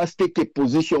man wants take a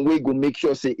position where go make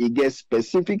sure say it gets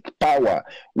specific power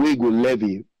where go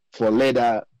levy for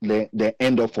later the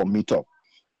end of a meet up.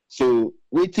 So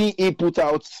waiting he put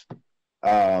out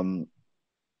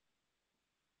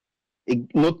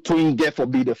not to therefore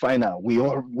be the final. We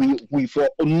for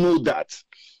know that,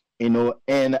 you know,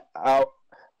 and I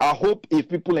hope if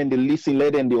people and they listen,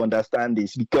 let them they understand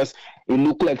this, because it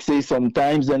look like say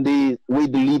sometimes and they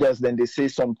with the leaders then they say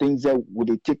some things that would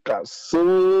they take us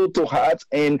so to heart,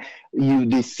 and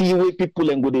they see where people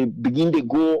and when they begin to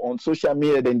go on social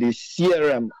media, then they share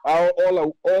them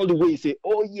all the way say,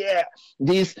 oh yeah,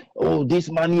 this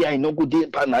money I know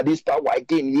good but this power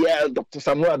again. Yeah, Dr.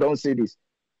 Samuel don't say this.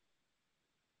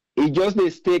 It just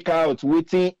they stake out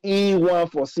waiting in one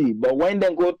for see. But when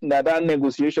they go to that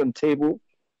negotiation table,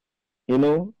 you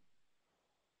know,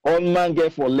 all man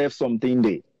get for left something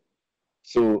there.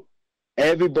 So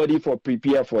everybody for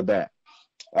prepare for that.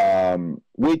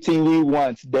 Waiting we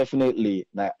want definitely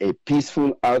a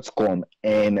peaceful outcome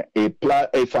and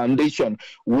a foundation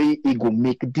where it will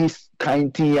make this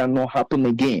kind thing and not happen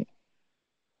again.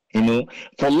 You know,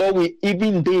 for law we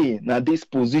even there now this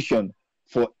position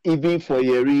for even for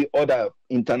other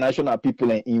international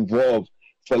people involved,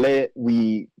 for let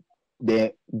we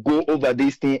they go over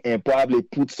this thing and probably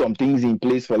put some things in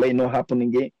place for let it not happen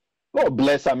again. God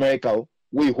bless America.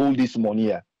 We hold this money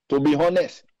here. To be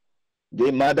honest, they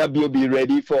mother be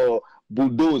ready for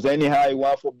bulldoze anyhow you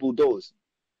want for bulldoze.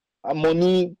 And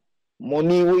money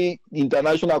we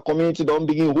international community don't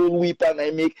begin hold with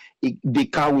and make the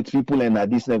car with people and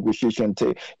at this negotiation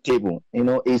table. You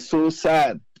know, it's so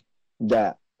sad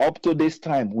that up to this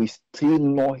time we still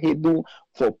not able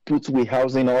for put we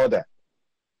house in order.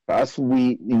 As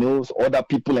we, you know, other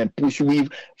people and push we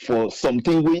for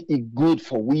something we is good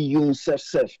for we use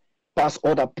self pass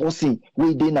other person we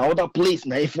in other place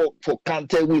now for can't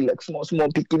tell we like small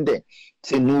picking there.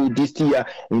 Say no, this year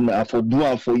for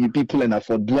doing for you people and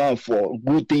for doing for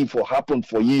good thing for happen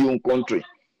for your own country.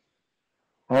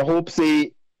 I hope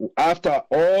say after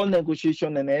all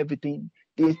negotiation and everything,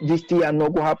 this thing are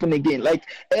not gonna happen again. Like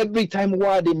every time we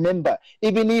are the member,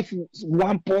 even if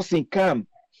one person come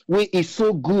where is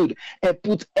so good and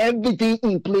put everything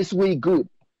in place where good,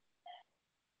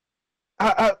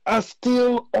 I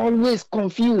still always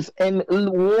confused and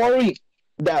worried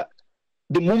that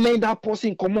the moment that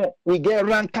person come on, we get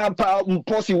rank up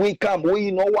person we come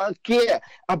where no one care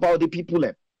about the people.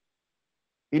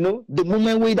 You know, the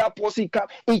moment where that person come,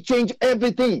 it change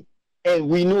everything, and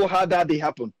we know how that they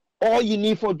happen. All you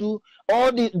need for do,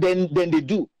 then they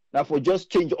do. Now for just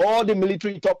change all the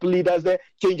military top leaders there,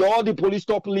 change all the police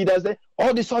top leaders there,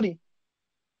 all the sudden.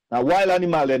 Now wild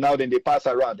animal and now then they pass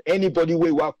around. Anybody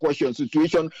will want question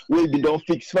situation will be done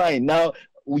fix fine. Now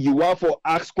you want for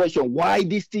ask question why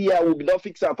this year will be done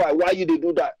fix and fine. Why you they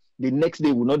do that? The next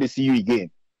day will not see you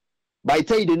again. By the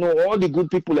time they know all the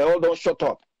good people they all don't shut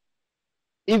up.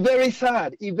 It's very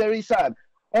sad. It's very sad.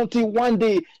 Until one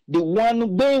day, the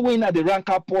one way when at the rank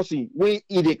up person, where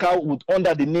the car would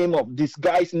under the name of this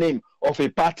guy's name of a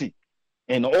party,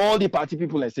 and all the party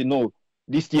people and say, no,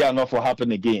 this year not for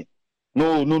happen again.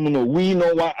 No. We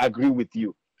no one agree with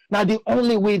you. Now the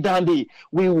only way down there,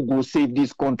 we will go save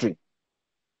this country.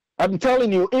 I'm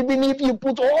telling you, even if you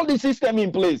put all the system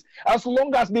in place, as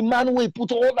long as the man will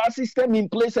put all that system in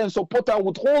place and support her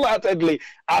with wholeheartedly,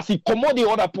 as he come on the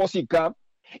other person come,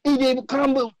 if they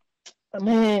come.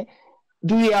 Man,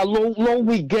 do we long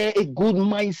we get a good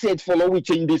mindset for long we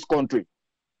change this country?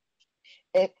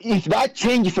 And if that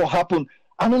change for happen,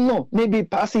 I don't know, maybe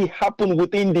passing happen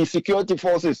within the security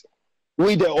forces,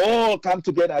 we they all come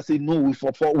together and say no, we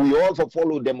all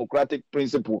follow democratic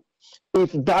principle.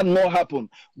 If that not happen,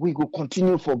 we will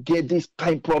continue to forget this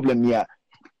kind problem here.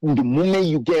 The moment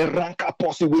you get rank up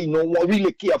person, we no one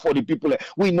really care for the people,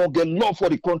 we no get love for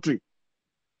the country.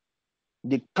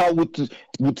 The car with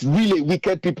really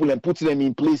wicked people and put them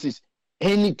in places.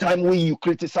 Anytime when you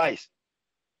criticize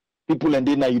people and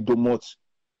then you don't,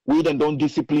 we then don't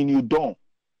discipline you don't.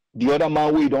 The other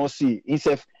man we don't see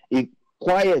himself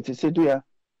quiet. He said, yeah,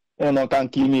 you know,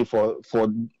 can't kill me for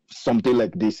something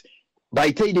like this. By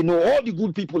the time they know all the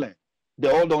good people, they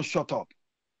all don't shut up.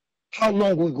 How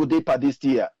long we go there for this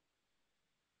year?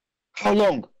 How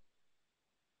long?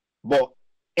 But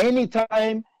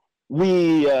anytime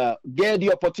we get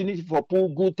the opportunity for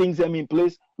put good things them in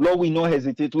place, Lord, we not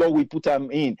hesitate. Lord, we put them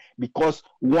in, because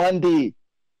one day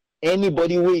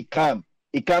anybody will come,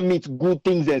 it can meet good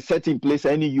things and set in place.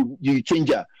 Any you change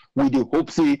her with the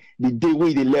hope say the day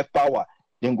where they left power,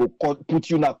 then go court, put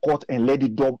you in a court and let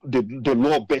the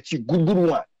law bet you good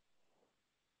one.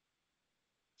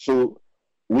 So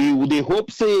we hope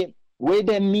say Where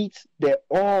they meet, they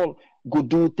all go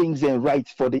do things and right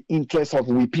for the interest of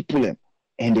we people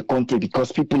and the country,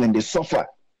 because people and they suffer.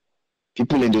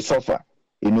 People and they suffer.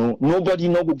 You know, nobody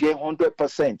no go get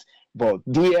 100%. But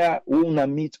there, we wanna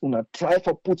meet, wanna try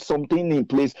for put something in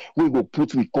place. We go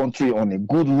put we country on a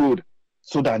good road,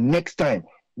 so that next time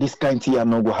this kind of thing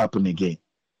not go happen again.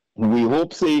 We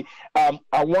hope, say, I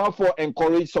want for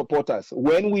encourage supporters.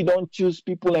 When we don't choose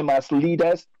people as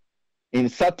leaders, to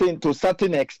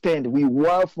certain extent, we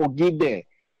want to give them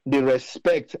the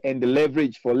respect and the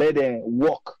leverage for let them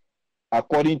work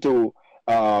according to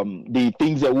the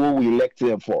things that we elect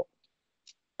them for.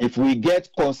 If we get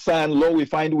concerned, Lord, we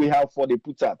find we have for the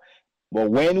put up.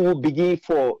 But when we begin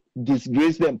for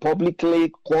disgrace them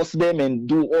publicly, curse them, and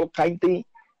do all kind of things,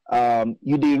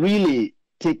 they really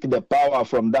take the power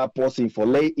from that person for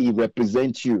let it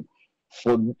represent you,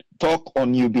 for talk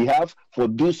on your behalf, for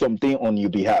do something on your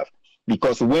behalf.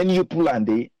 Because when you pull and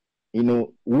they,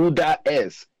 who that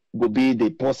is will be the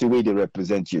person way they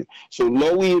represent you. So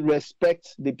Lord, we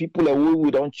respect the people who we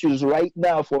don't choose right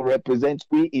now for represent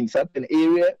we in certain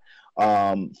area,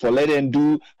 for let them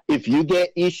do. If you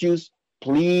get issues,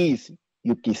 please,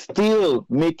 you can still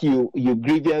make your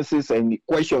grievances and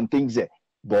question things there.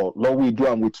 But Lord, we do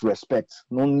them with respect.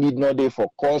 No need no day for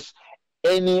cause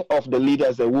any of the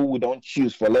leaders that we don't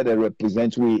choose for let them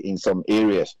represent we in some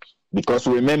areas. Because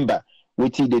remember,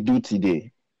 what they do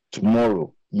today,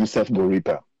 tomorrow, Yusuf go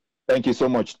reaper. Thank you so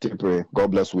much, Tipre.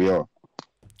 God bless we all.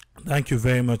 Thank you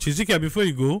very much. Ezekiel, before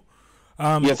you go,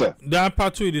 yes, sir. That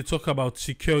part where they talk about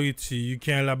security, you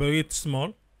can elaborate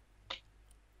small?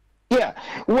 Yeah.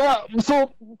 Well,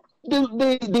 so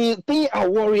the thing I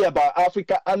worry about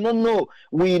Africa, I don't know,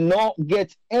 we not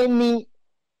get any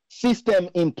system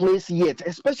in place yet,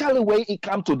 especially when it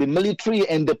comes to the military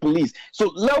and the police.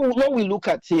 So let we look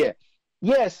at here.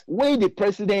 Yes, when the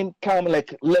president come,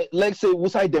 like let's say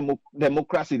outside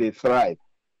democracy they thrive,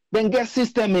 then get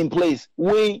system in place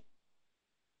where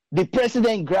the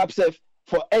president grabs it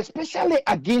for, especially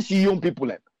against young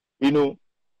people,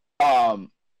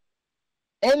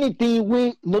 anything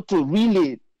we not to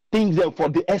really think them for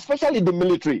the, especially the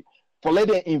military, for let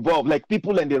them involve, like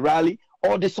people in the rally.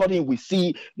 All of a sudden we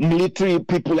see military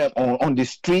people on the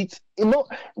streets. Not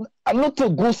a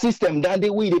good system that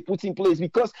the way they put in place,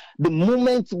 because the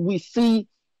moment we see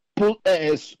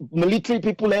military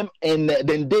people and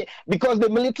then they, because the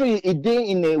military is there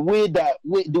in a way that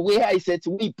the way I said,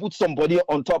 we put somebody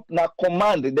on top now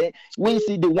command, then we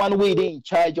see the one way they in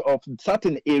charge of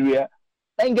certain area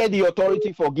and get the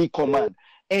authority for give command.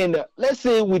 And let's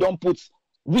say we don't put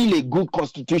really good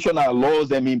constitutional laws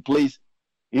them in place,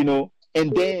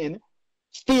 and then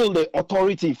still the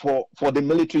authority for the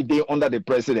military day under the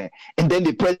president, and then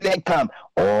the president come,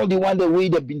 all the one the way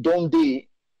they've been done there,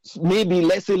 maybe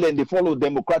let's say they follow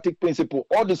democratic principle,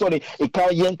 all the sudden it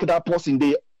can't yank that person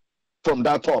there from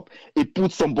that top. It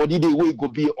puts somebody the way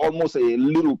could be almost a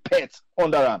little pet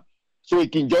under him, so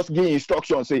it can just give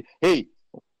instructions, say, hey,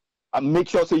 and make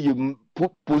sure say you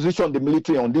position the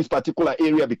military on this particular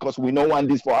area because we don't want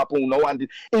this for happen, we don't want this.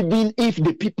 Even if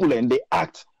the people and they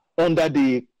act under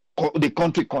the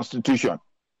country constitution,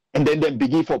 and then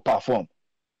begin for perform.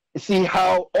 See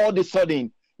how all of a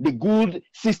sudden the good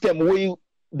system way,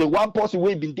 the one person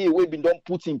we been there, we been done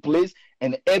put in place,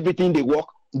 and everything they work.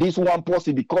 This one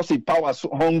person, because he power so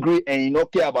hungry and he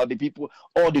not care about the people,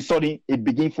 all of a sudden it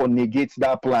begin for negate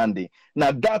that plan day.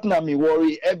 Now that now me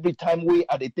worry every time we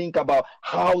are they think about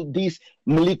how this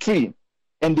military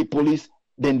and the police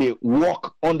then they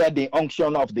work under the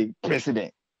unction of the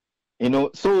president.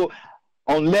 So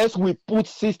unless we put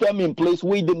system in place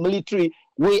where the military,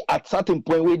 we at certain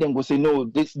point where then go say no,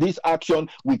 this action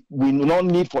we not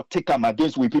need for take them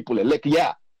against we people like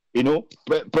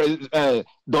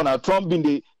Donald Trump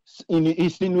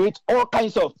insinuate all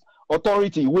kinds of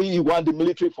authority where you want the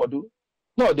military for do.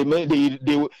 No, the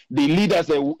leaders,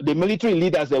 the military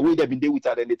leaders, the way they've been there with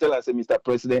that, and they tell us, Mr.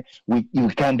 President, you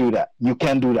can't do that, you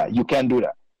can't do that, you can't do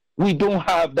that. We don't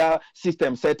have that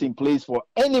system set in place for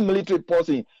any military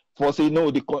person for say no,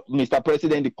 Mr.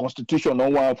 President, the Constitution no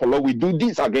one follow. We do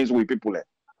this against we people.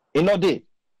 Day.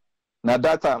 Now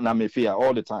that's now me fear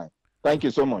all the time. Thank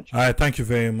you so much. All right, thank you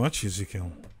very much,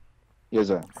 Ezekiel. Yes,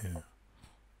 sir. Yeah.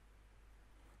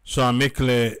 So I make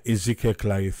Ezekiel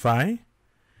clarify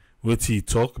what he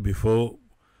talk before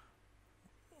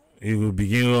he will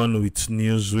begin on with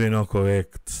news we not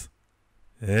correct.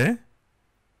 Now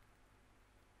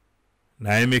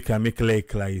I make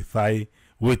clarify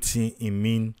what he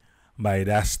mean by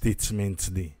that statement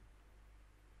there.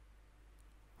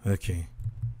 Okay.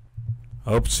 I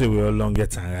hope so we all long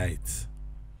get it right.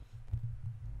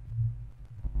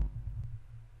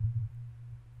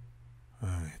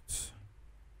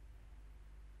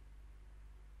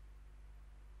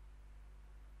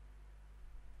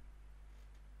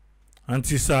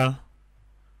 Auntie Sal,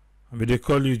 they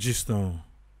call you just now.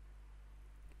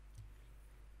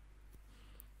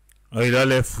 Oh, you don't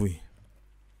left we.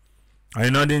 Are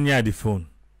you not in near the phone?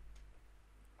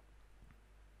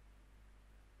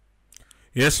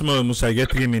 Yes, Musa, I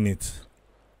get 3 minutes.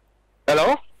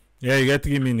 Hello? Yeah, you get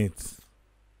 3 minutes.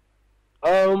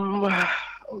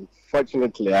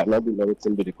 Unfortunately, I've not been able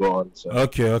to go on. So.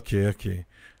 Okay.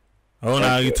 I want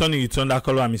to return that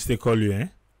call. I mistake call you, eh?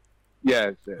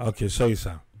 Yes. Okay, sorry,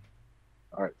 sir.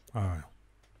 All right.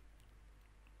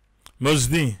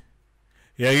 Mosdi,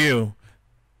 yeah, you.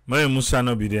 My Musa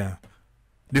no be there.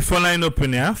 The phone line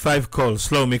open, yeah? 5 calls.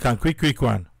 Slow, make a quick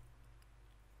one.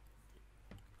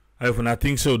 If I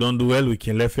think so, don't do well, we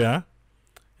can left here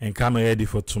and come ready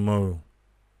for tomorrow.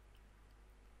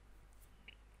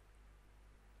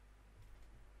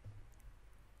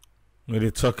 We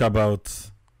talk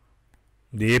about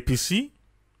the APC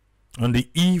on the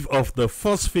eve of the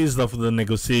first phase of the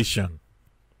negotiation.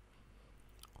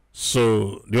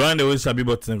 So, the one that always sabi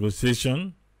about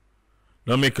negotiation,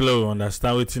 don't make law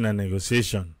understand what's in a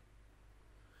negotiation.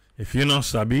 If you not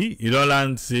sabi, you don't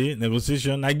learn say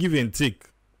negotiation, I give and take.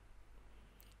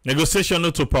 Negotiation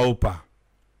not to paupa.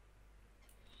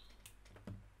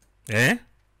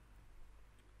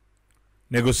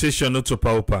 Negotiation not to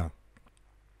paupa.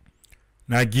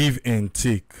 Now give and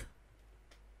take.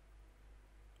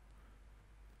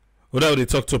 What are they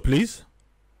talk to, please?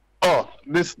 Oh,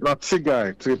 this not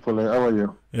T-Guy, Tripoli. How are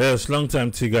you? Yes, long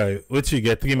time T-Guy. What you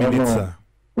get 3 minutes, sir?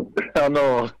 I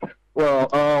know. Well,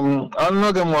 I'm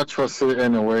not gonna much for say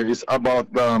anyway. It's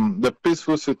about the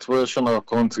peaceful situation of our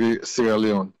country, Sierra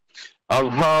Leone.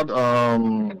 I've heard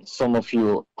some of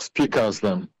you speakers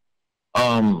then.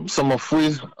 Some of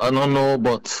we I don't know,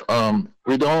 but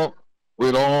we don't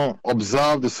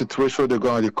observe the situation they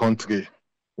go in the country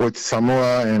with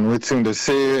Samoa and waiting they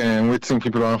say and waiting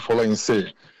people aren't following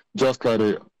say. Just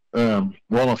like one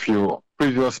of your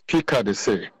previous speaker they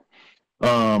say.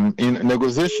 In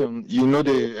negotiation, you know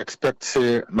they expect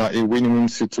say not a win-win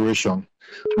situation,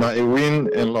 not a win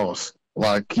and loss.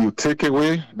 Like you take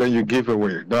away, then you give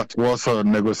away. That's what a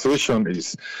negotiation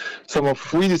is. Some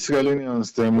of we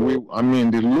Israelis, the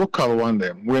local one,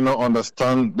 we not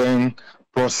understand them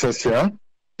process here.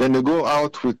 Then they go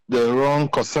out with the wrong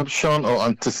conception or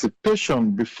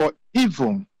anticipation before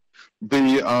even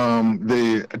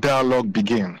the dialogue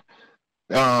begin.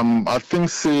 I think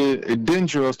say it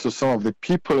dangerous to some of the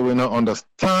people we not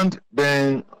understand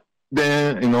then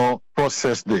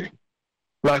process day.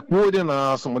 Like within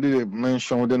somebody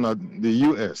mentioned within the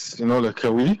US, like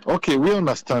we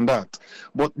understand that.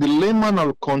 But the layman of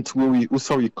the country we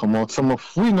also come out, some of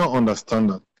we not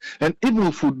understand that. And even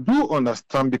if we do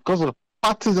understand because of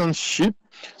partisanship,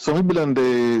 some people then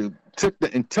they take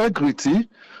the integrity,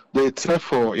 they try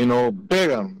for bear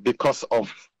them because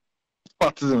of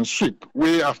partisanship.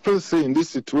 We are first saying in this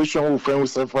situation we find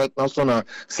ourselves right now on a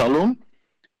salon,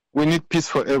 we need peace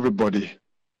for everybody.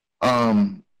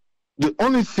 The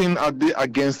only thing I did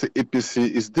against the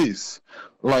APC is this.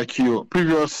 Like your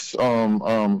previous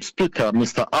speaker,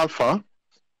 Mr. Alpha,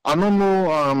 I don't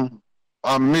know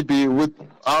maybe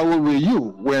how were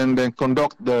you when they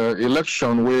conduct the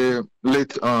election where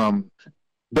late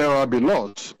Bera be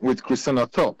lost with Christina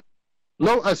Thorpe.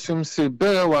 Now assume say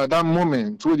Bera at that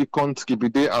moment where the country be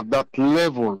there at that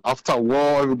level after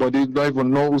war, everybody don't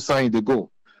even know who's saying they go.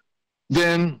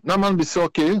 Then Naman be say,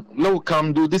 okay, now we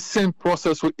can do this same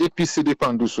process with APC they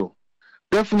can do so.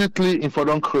 Definitely if I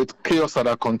don't create chaos at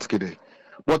that country there.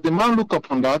 But the man look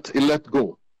upon that, he let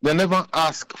go. They never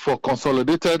ask for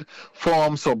consolidated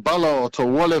forms or ballot or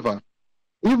whatever.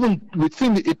 Even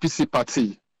within the APC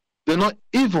party, they're not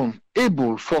even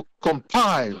able to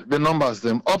compile the numbers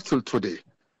them up till today.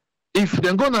 If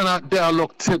they go on a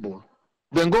dialogue table,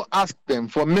 then go ask them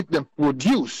for make them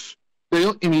produce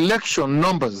their election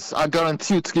numbers. I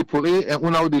guarantee you AAA and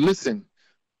when I would listen,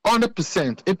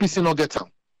 100% APC not get them.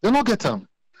 They not get them.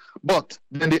 But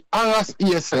then they ask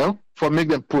ESL for make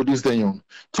them produce their own.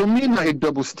 To me, not a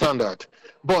double standard.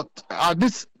 But at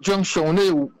this junction,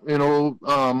 they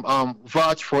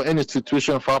vouch for any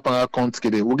situation for our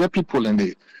country. We get people in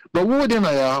there. But what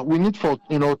then we need for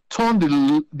turn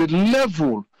the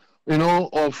level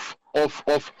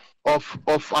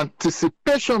of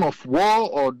anticipation of war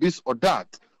or this or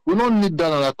that. We don't need that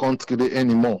in our country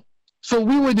anymore. So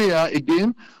we were there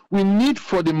again. We need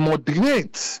for the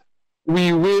moderate.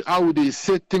 We will how they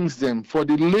say things them for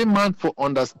the layman to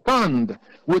understand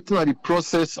within the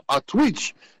process at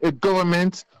which a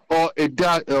government or a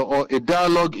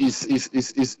dialogue is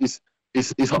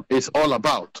all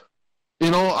about.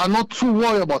 I'm not too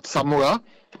worried about Samora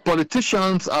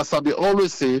Politicians, as I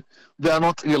always say, they are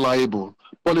not reliable.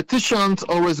 Politicians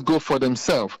always go for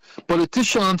themselves.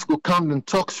 Politicians go come and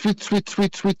talk sweet.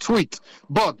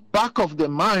 But back of the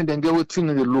mind and get what they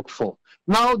look for.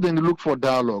 Now then they look for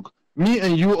dialogue. Me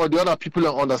and you or the other people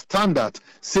that understand that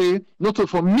say, not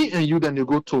for me and you, then they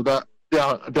go to that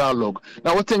dialogue.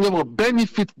 Now what thing will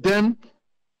benefit them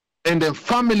and their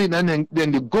family, then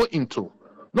they go into.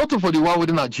 Not for the one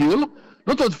within a jail,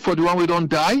 not for the one we don't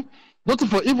die, not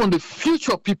for even the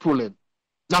future people,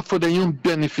 not for their own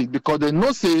benefit, because they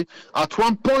know say at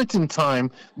one point in time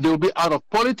they will be out of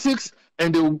politics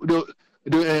and they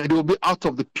will be out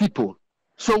of the people.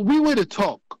 So we will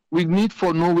talk. We need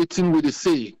for no waiting with the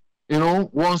say,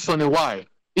 once in a while.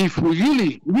 If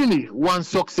we really want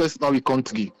success in our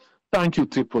country. Thank you,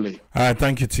 Tripoli.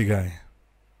 Thank you, Tigai.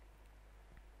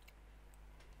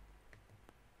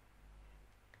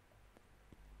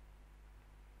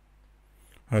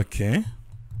 Okay.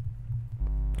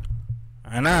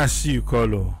 And I see you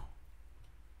call.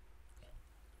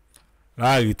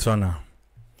 Returner.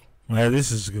 Well,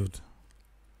 this is good.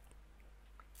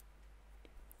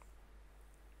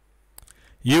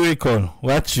 You will call.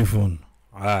 Watch your phone.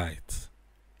 Alright.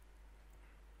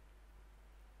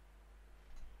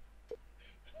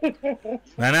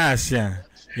 Nana Asia,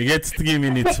 you get 3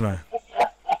 minutes, man.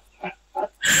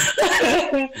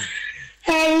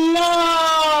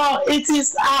 Hello, it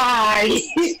is I.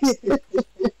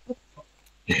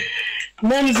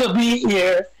 Names will be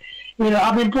here.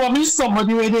 I've been promised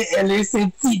somebody where they LA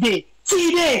said today,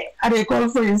 at a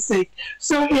conference sake.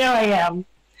 So here I am.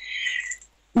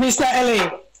 Mr.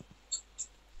 LA.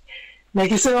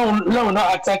 Like you said, no,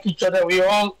 not attack each other. We're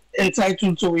all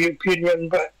entitled to your opinion,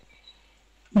 but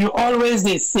you always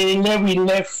they say let we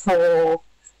left for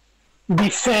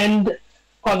defend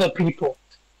other people.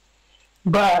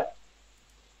 But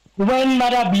when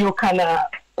Mother Biokana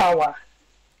power,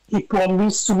 he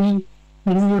promised me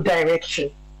new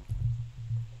direction.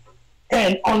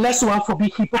 And unless one for be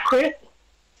hypocrite,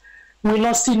 we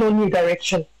not see no new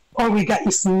direction. All we got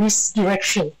is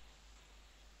misdirection.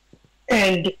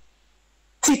 And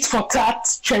tit for tat,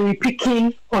 cherry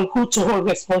picking on who to hold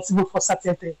responsible for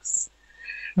certain things.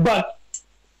 But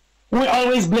we're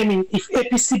always blaming if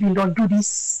APC don't do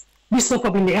this not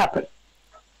probably happen.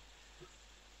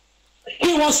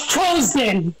 He was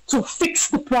chosen to fix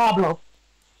the problem.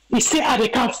 He said, they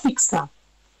can't fix them.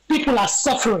 People are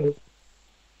suffering.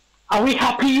 Are we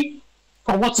happy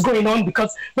for what's going on?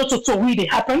 Because not at all they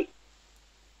happen.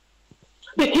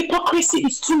 The hypocrisy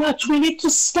is too much. We need to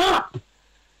stop.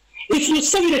 If you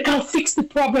say they can't fix the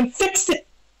problem, fix it.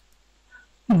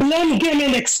 Blame game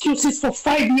and excuses for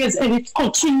 5 years and it's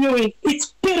continuing.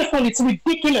 It's pitiful. It's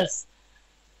ridiculous.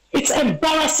 It's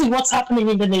embarrassing what's happening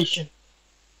in the nation.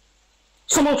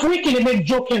 Some of we can make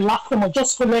joke and laugh from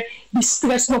just for let the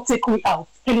stress not take we out.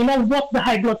 And you know what? The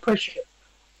high blood pressure.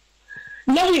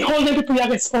 Now we hold the people are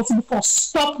responsible for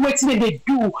stop waiting and they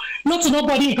do. Not to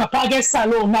nobody in Kapage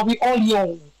Salon. Now we all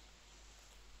young.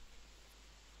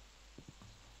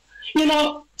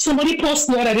 Somebody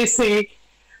posted the other they say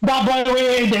that boy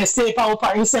way they say power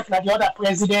himself like the other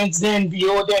presidents, then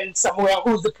Bio, then somewhere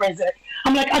who's the president.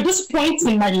 I'm like, at this point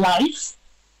in my life,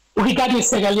 regarding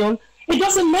Sierra Leone, it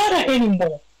doesn't matter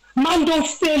anymore. Man don't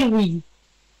fail we.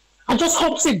 I just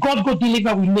hope say God go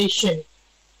deliver we nation.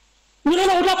 We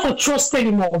don't know for trust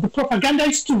anymore. The propaganda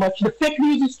is too much. The fake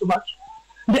news is too much.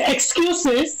 The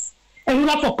excuses and we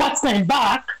have for pat time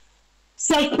back.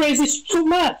 Self-praise is too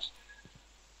much.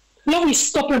 Now we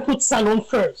stop and put Salon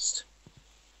first.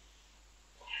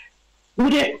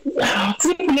 They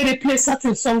play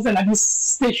certain songs at this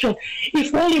station.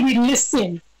 If only we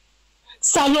listen.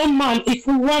 Salon man, if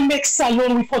we want to make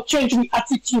Salon, we for change we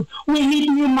attitude. We need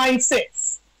new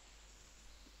mindsets.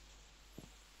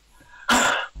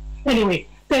 Anyway,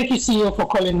 thank you, CEO, for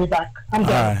calling me back. I'm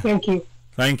done. Thank you.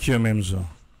 Thank you, Memzo.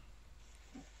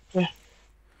 Yeah.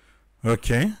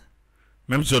 Okay.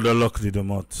 Memzo don't lock the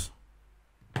remote.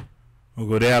 We'll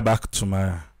go there back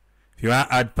tomorrow. If you want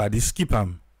to add paddy, skip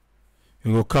them.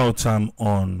 You go count them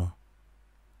on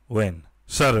when?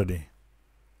 Saturday.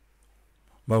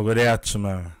 But we'll go there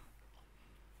tomorrow.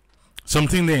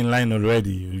 Something they in line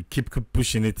already. You keep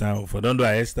pushing it now. For don't do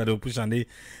I yesterday push and they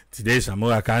today some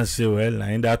more I can't say well.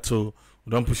 And that too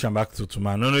we don't push them back to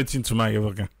tomorrow. No nothing tomorrow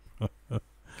ever can.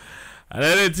 I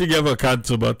don't think ever can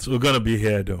too, but we're gonna be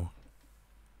here though.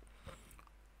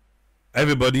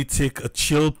 Everybody take a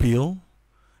chill pill.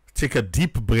 Take a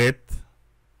deep breath.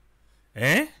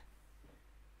 And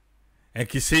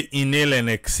you say inhale and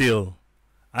exhale.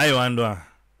 I wonder.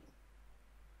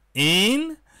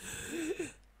 In,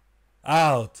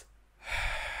 out.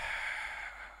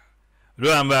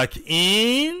 Blow and back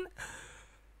in,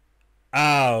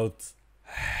 out.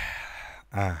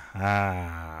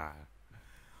 Aha.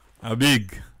 A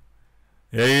big.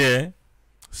 Yeah.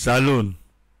 Saloon.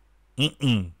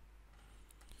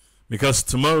 Because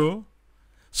tomorrow,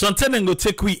 sometimes they go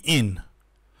take we in.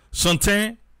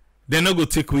 Sometimes they not go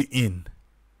take we in.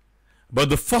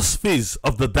 But the first phase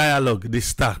of the dialogue, they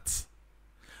start.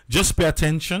 Just pay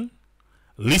attention.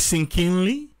 Listen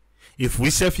keenly. If we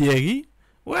say fieri,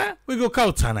 well, we go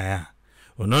kautanaya.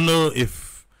 We don't know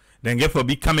if then get for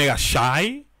big camera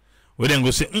shy. We then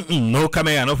go say, no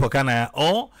camera, no for canaya.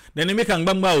 Or then they make a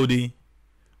bamba.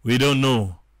 We don't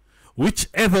know.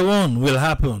 Whichever one will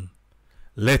happen,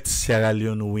 let Sierra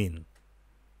Leone win.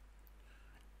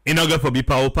 In order for be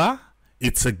paupa,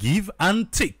 it's a give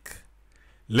and take.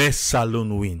 Let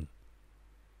Salone win.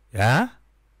 Yeah?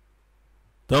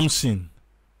 Thompson,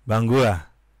 Bangura,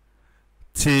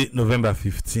 till November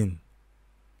 15.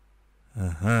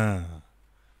 Now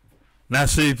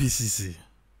so APCC.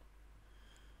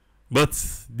 But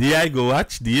the eye go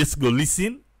watch, the ears go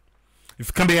listen.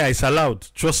 If camera is allowed,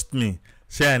 trust me,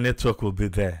 share network will be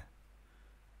there.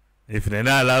 If they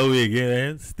not allow we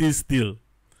again, still.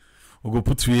 We go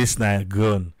put waste now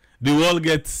gone. The world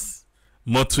gets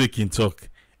more tweaking talk,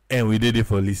 and we did it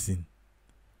for listen.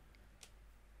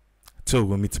 So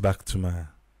we'll meet back tomorrow.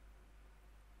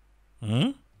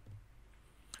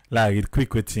 Like it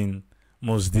quick waiting.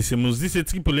 Must this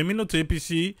triple let me know to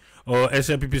APC or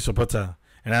SLPP supporter.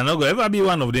 And I'm not gonna ever be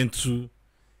one of them two.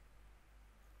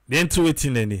 Then two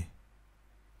waiting any.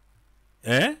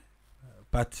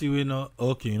 Party we know.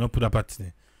 Okay, you know put a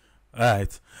party.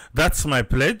 Alright. That's my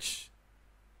pledge.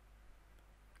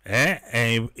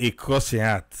 And it cross your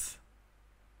heart.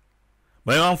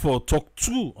 But I want for talk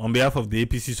two on behalf of the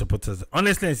APC supporters.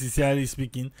 Honestly and sincerely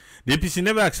speaking, the APC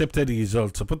never accepted the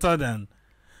result. Supported and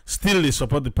still they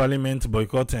support the parliament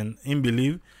boycott and in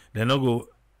believe they not go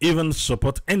even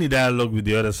support any dialogue with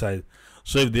the other side.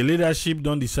 So if the leadership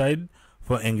don't decide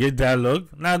for engage dialogue,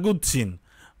 now good thing.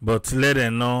 But let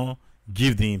them know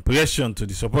give the impression to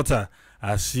the supporter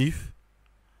as if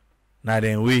now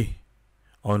then way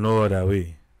or no other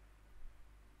way.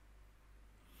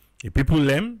 The people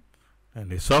them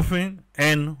and they suffering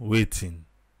and waiting.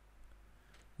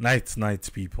 Night,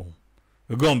 people.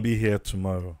 We're gonna be here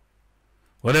tomorrow.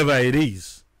 Whatever it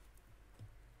is,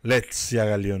 let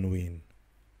Sierra Leone win.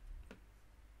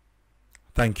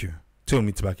 Thank you. Till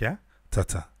meet back, yeah?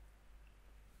 Tata.